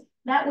nodes,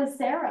 that was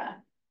Sarah,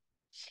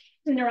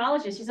 the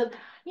neurologist. She said,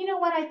 you know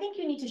what, I think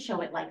you need to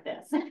show it like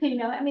this.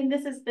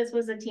 This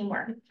was a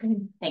teamwork.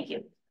 Thank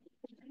you.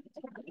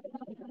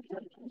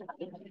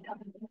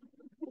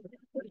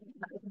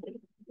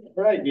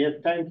 All right, we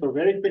have time for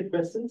very quick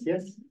questions.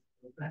 Yes.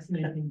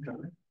 Fascinating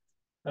comment.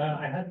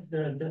 I had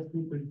just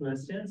two quick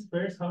questions.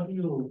 First, how do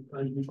you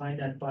define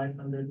that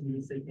 500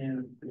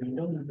 millisecond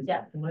window?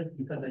 Yeah.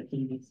 Because I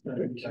think it's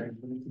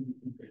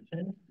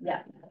information.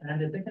 Yeah.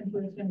 And the second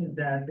question is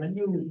that when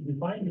you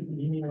define the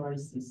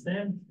linearized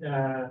system,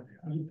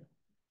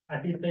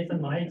 at least based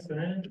on my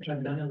experience,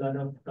 I've done a lot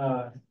of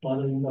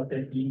modeling of the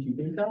EEG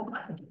data.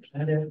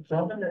 And the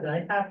problem that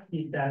I have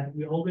is that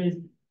we always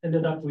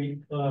ended up with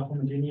a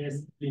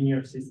homogeneous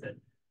linear system.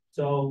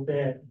 So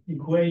the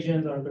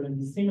equations are going to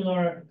be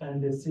similar,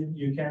 and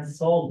you can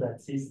solve that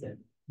system,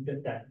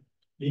 that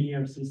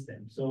linear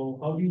system. So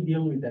how do you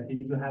deal with that?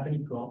 Did you have any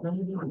problem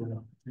with it or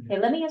not? Okay,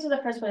 let me answer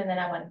the first one, and then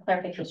I want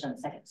clarification on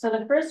the second. So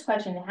the first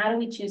question, how do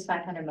we choose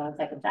 500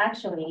 milliseconds?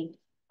 Actually,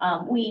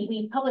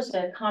 we published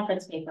a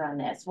conference paper on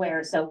this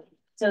so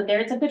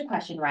it's a good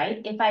question,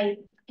 right? If I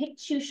pick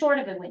too short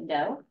of a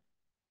window,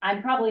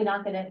 I'm probably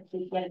not going to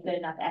get a good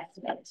enough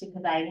estimate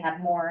because I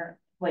have more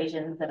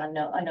equations that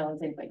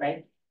unknowns input,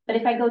 right? But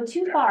if I go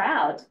too far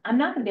out, I'm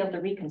not going to be able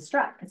to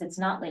reconstruct because it's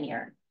not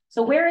linear.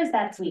 So where is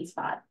that sweet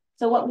spot?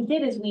 So what we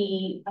did is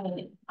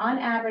on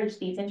average,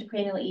 these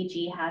intracranial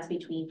EEG has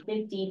between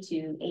 50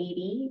 to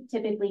 80,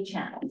 typically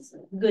channels,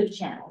 good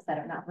channels that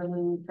are not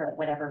removed for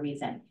whatever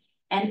reason.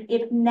 And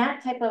if in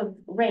that type of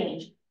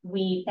range,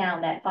 we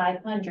found that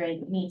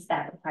 500 meets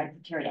that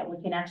criteria,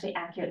 we can actually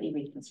accurately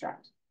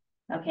reconstruct.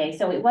 Okay,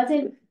 so it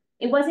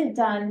wasn't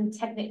done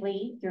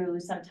technically through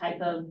some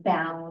type of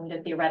bound,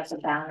 a theoretical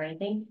bound or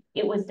anything.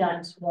 It was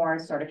done more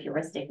sort of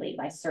heuristically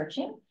by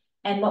searching.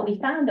 And what we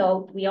found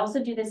though, we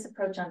also do this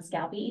approach on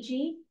scalp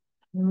EEG,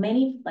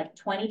 many like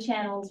 20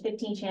 channels,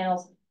 15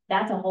 channels,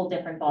 that's a whole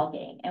different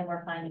ballgame. And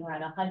we're finding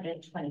around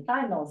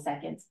 125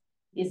 milliseconds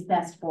is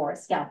best for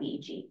scalp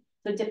EEG.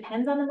 So it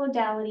depends on the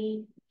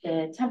modality,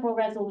 the temporal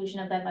resolution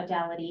of that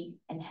modality,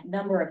 and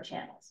number of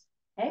channels,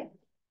 okay?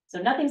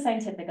 So nothing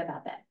scientific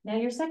about that. Now,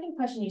 your second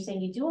question, you're saying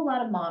you do a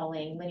lot of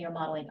modeling, linear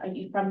modeling. Are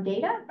you from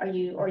data? Or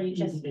you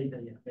just data,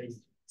 yeah,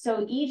 based. So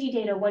EEG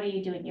data, what are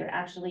you doing? You're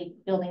actually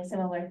building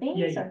similar things?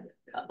 Yeah.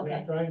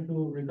 Okay. We're trying to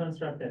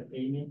reconstruct that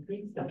A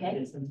matrix, that Okay.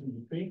 adjacent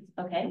matrix.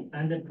 Okay.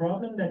 And the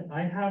problem that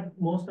I have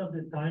most of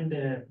the time,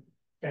 the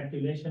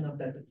calculation of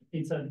that,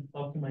 it's an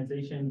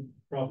optimization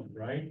problem,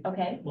 right?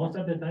 Okay. Most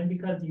of the time,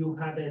 because you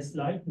have a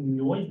slight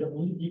noise, the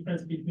only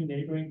difference between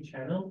neighboring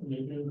channels,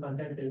 neighboring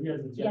contact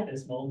areas is just a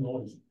small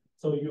noise.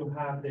 So you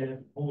have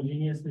the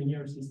homogeneous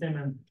linear system,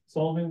 and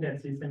solving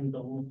that system is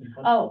almost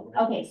impossible. Oh,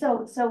 right? okay.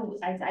 So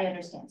I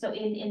understand. So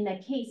in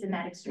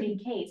that extreme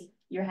case,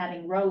 you're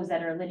having rows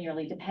that are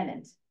linearly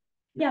dependent.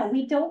 Yeah,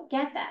 we don't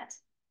get that.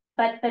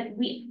 But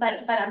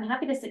I'm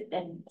happy to sit,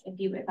 and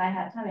if I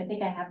have time, I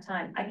think I have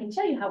time. I can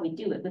show you how we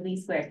do it with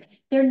least squares.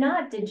 They're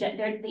not the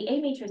A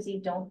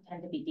matrices don't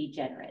tend to be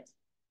degenerate.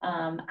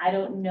 I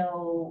don't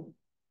know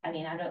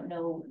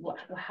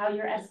how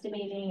you're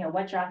estimating or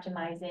what you're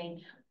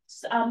optimizing.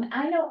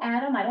 I know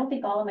Adam, I don't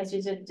think all of my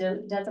students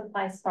does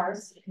apply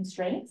sparse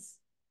constraints,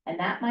 and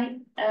that might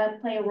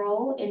play a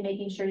role in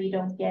making sure you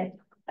don't get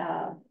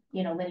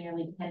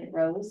linearly dependent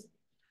rows.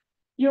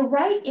 You're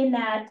right in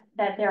that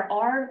there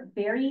are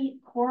very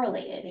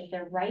correlated if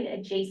they're right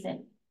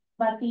adjacent,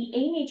 but the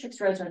A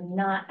matrix rows are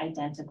not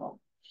identical.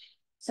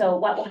 So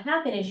what will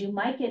happen is you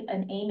might get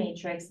an A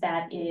matrix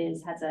that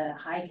has a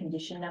high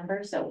condition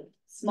number. So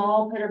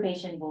small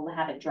perturbation will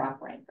have a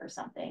drop rank or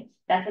something.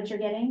 That's what you're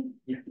getting?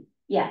 Yeah.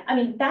 Yeah, I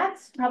mean,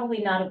 that's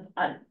probably not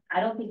I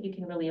don't think you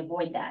can really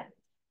avoid that.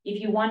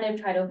 If you want to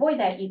try to avoid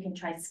that, you can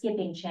try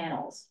skipping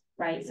channels,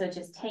 right? So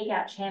just take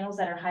out channels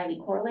that are highly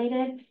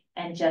correlated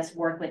and just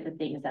work with the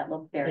things that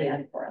look very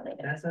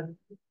uncorrelated.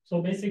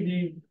 So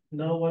basically,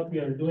 now what we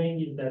are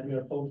doing is that we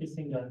are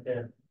focusing on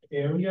the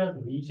areas,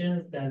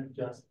 regions, that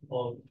just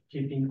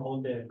keeping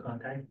all the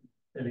contact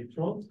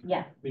electrodes.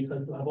 Yeah.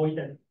 Because to avoid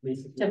that,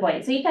 basically. To avoid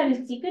it. So you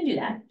can do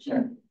that.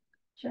 Sure.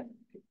 Sure.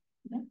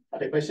 Yeah. Are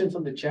there questions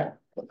from the chat?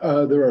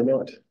 There are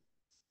not.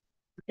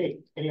 Okay,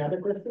 any other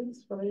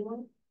questions from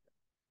anyone?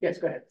 Yes,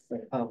 go ahead.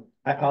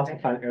 I also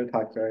find your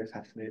talk very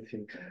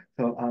fascinating.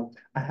 So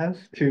I have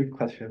two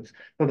questions.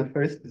 So the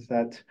first is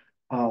that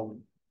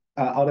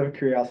out of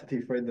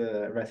curiosity for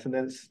the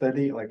resonance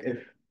study, like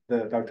if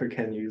the doctor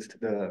can use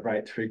the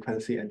right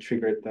frequency and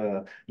trigger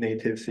the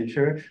native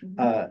seizure,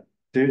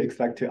 do you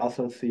expect to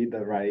also see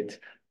the right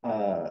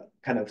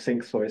kind of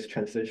sync source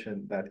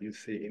transition that you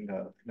see in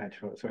the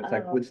natural source?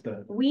 Like what's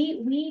the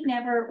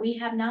we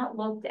have not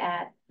looked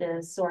at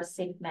the source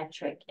sync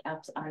metric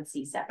on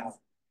CSEPs.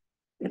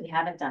 We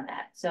haven't done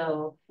that.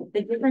 So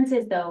the difference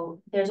is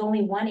though, there's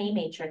only one A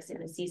matrix in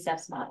the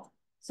CSEPs model.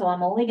 So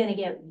I'm only going to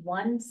get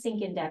one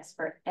sync index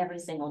for every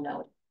single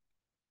node.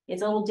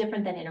 It's a little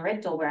different than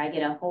interictal where I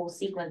get a whole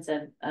sequence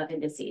of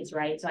indices,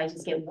 right? So I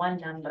just get one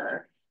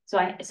number. So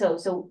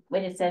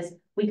when it says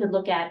we could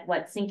look at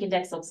what sync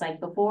index looks like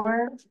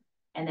before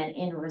and then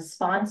in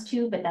response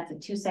to, but that's a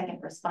 2-second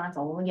response.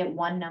 I'll only get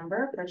one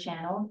number per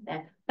channel.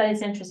 But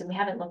it's interesting. We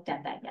haven't looked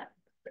at that yet.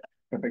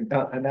 Perfect.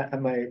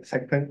 And my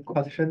second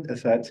question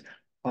is that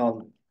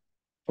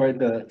for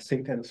the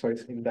sync and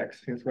source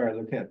index, since we're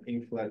looking at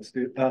influence,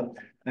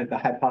 and the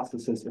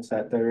hypothesis is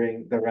that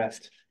during the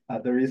rest,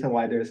 the reason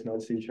why there's no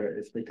seizure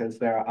is because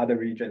there are other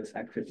regions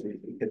actively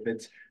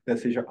inhibit the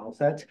seizure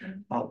onset.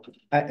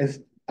 I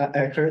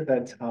heard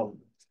that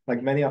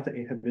like many of the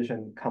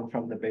inhibition come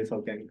from the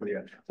basal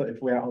ganglia. So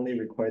if we are only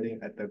recording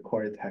at the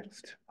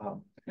cortex,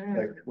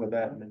 like would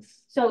that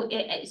miss? So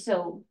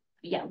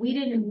yeah,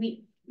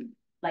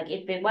 like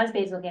if it was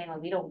basal ganglia,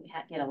 we don't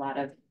get a lot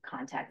of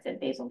contacts at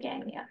basal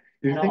ganglia.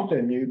 Do you think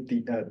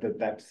the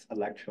depth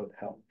electrode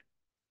help?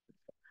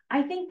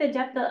 I think the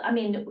depth of, I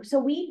mean, so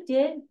we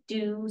did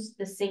do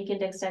the sync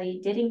index study,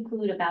 did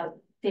include about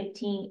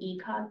 15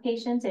 ECOG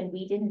patients, and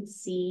we didn't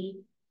see,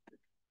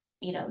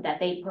 you know, that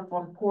they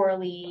performed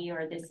poorly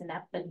or this and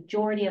that. The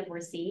majority of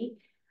were C.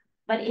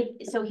 But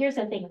so here's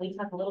the thing, we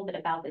talked a little bit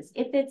about this.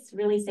 If it's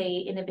really, say,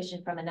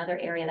 inhibition from another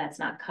area that's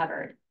not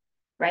covered,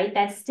 right?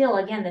 That's still,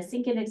 again, the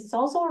sync index is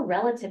also a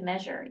relative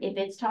measure. If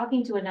it's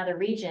talking to another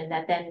region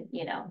that then,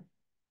 you know,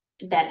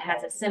 that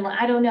has a similar,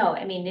 I don't know.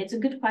 I mean, it's a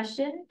good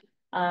question.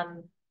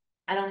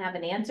 I don't have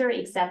an answer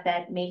except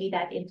that maybe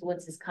that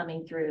influence is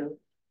coming through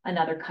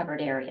another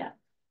covered area.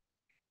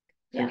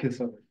 Thank you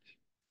so much.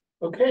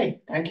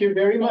 Okay, thank you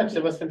very much.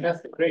 That was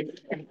fantastic.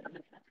 Great.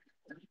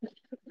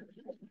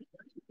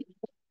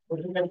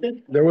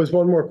 There was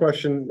one more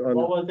question on.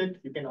 What was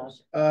it? You can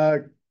ask.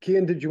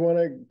 Kian, did you want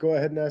to go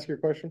ahead and ask your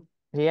question?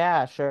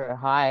 Yeah, sure.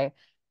 Hi.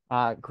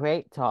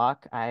 Great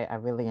talk. I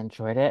really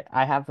enjoyed it.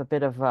 I have a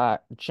bit of a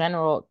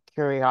general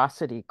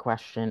curiosity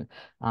question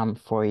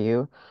for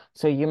you.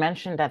 So you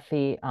mentioned at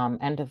the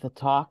end of the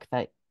talk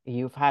that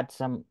you've had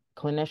some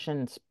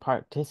clinicians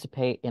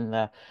participate in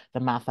the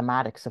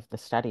mathematics of the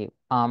study.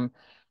 I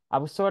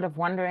was sort of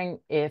wondering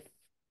if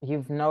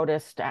you've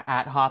noticed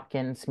at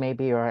Hopkins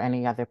maybe or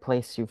any other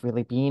place you've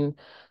really been,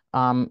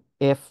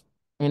 if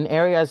in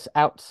areas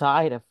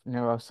outside of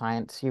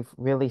neuroscience, you've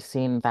really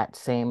seen that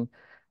same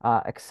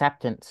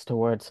acceptance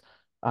towards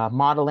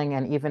modeling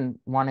and even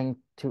wanting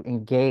to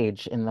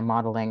engage in the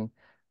modeling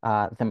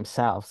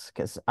themselves,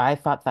 because I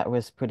thought that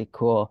was pretty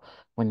cool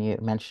when you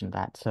mentioned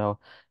that. So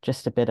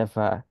just a bit of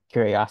a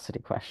curiosity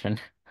question.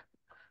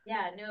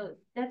 Yeah, no,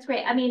 that's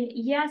great. I mean,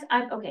 yes,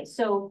 okay,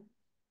 so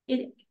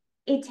it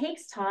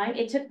takes time.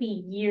 It took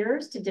me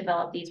years to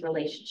develop these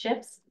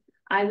relationships.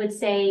 I would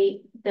say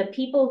the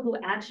people who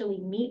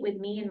actually meet with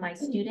me and my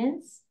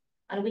students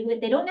on a weekly,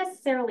 they don't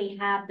necessarily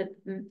have the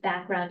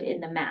background in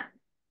the math.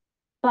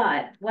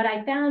 But what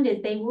I found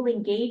is they will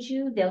engage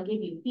you. They'll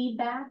give you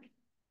feedback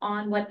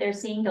on what they're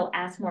seeing. They'll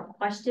ask more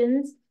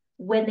questions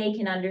when they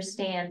can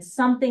understand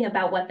something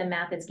about what the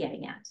math is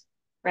getting at,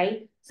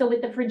 right? So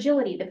with the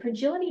fragility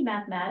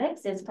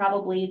mathematics is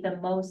probably the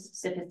most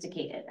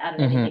sophisticated out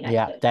of anything.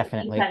 Yeah,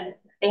 definitely. Because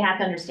they have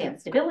to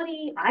understand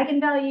stability,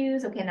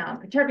 eigenvalues. Okay, now I'm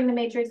perturbing the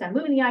matrix. I'm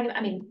moving the eigen.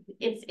 I mean,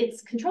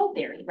 it's control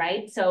theory,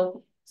 right?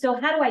 So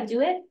how do I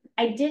do it?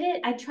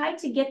 I tried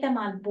to get them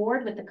on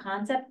board with the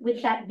concept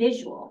with that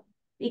visual.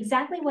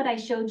 Exactly what I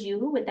showed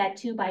you with that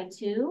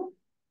 2x2,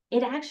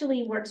 it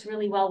actually works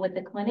really well with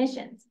the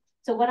clinicians.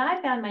 So what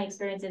I found my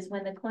experience is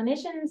when the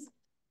clinicians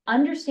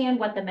understand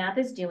what the math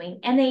is doing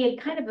and they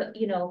kind of,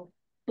 you know,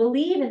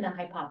 believe in the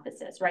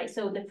hypothesis, right?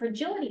 So the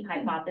fragility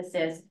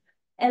hypothesis,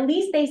 at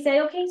least they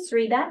say, okay,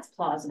 Sri, that's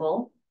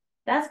plausible.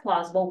 That's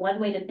plausible. One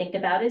way to think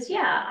about it is,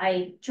 yeah,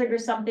 I trigger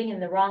something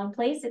in the wrong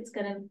place. It's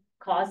going to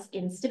cause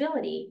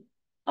instability.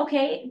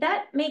 Okay,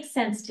 that makes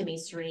sense to me,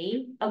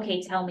 Sri.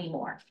 Okay, tell me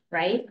more,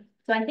 right?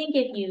 So I think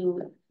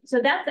so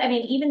that's, I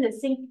mean, even the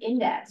sync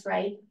index,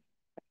 right?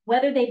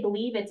 Whether they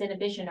believe it's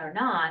inhibition or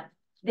not,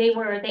 they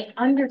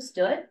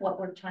understood what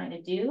we're trying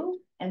to do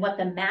and what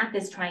the math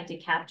is trying to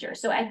capture.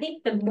 So I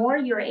think the more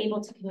you're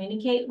able to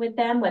communicate with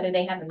them, whether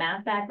they have a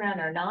math background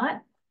or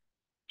not,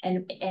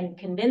 and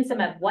convince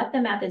them of what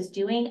the math is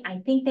doing, I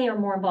think they are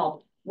more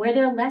involved. Where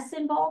they're less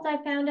involved,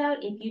 I found out,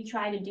 if you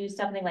try to do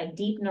something like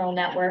deep neural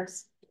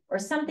networks or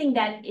something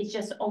that is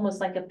just almost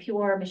like a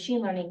pure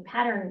machine learning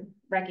pattern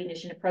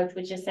recognition approach,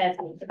 which just says,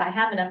 if I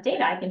have enough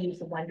data, I can do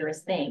some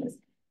wondrous things.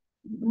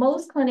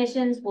 Most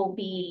clinicians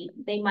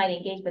they might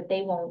engage, but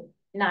they won't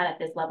Not at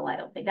this level, I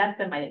don't think. That's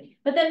been my,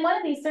 but then one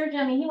of these surgeons,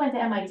 I mean, he went to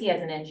MIT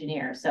as an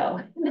engineer, so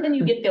then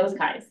you get those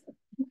guys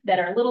that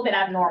are a little bit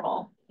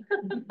abnormal.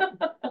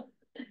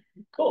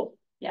 Cool.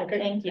 Yeah, Okay,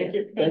 thank you. thank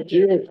you. Thank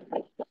you.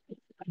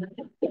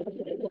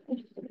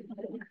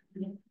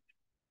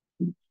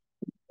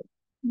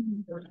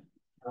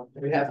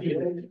 We have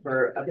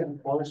for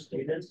all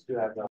students to have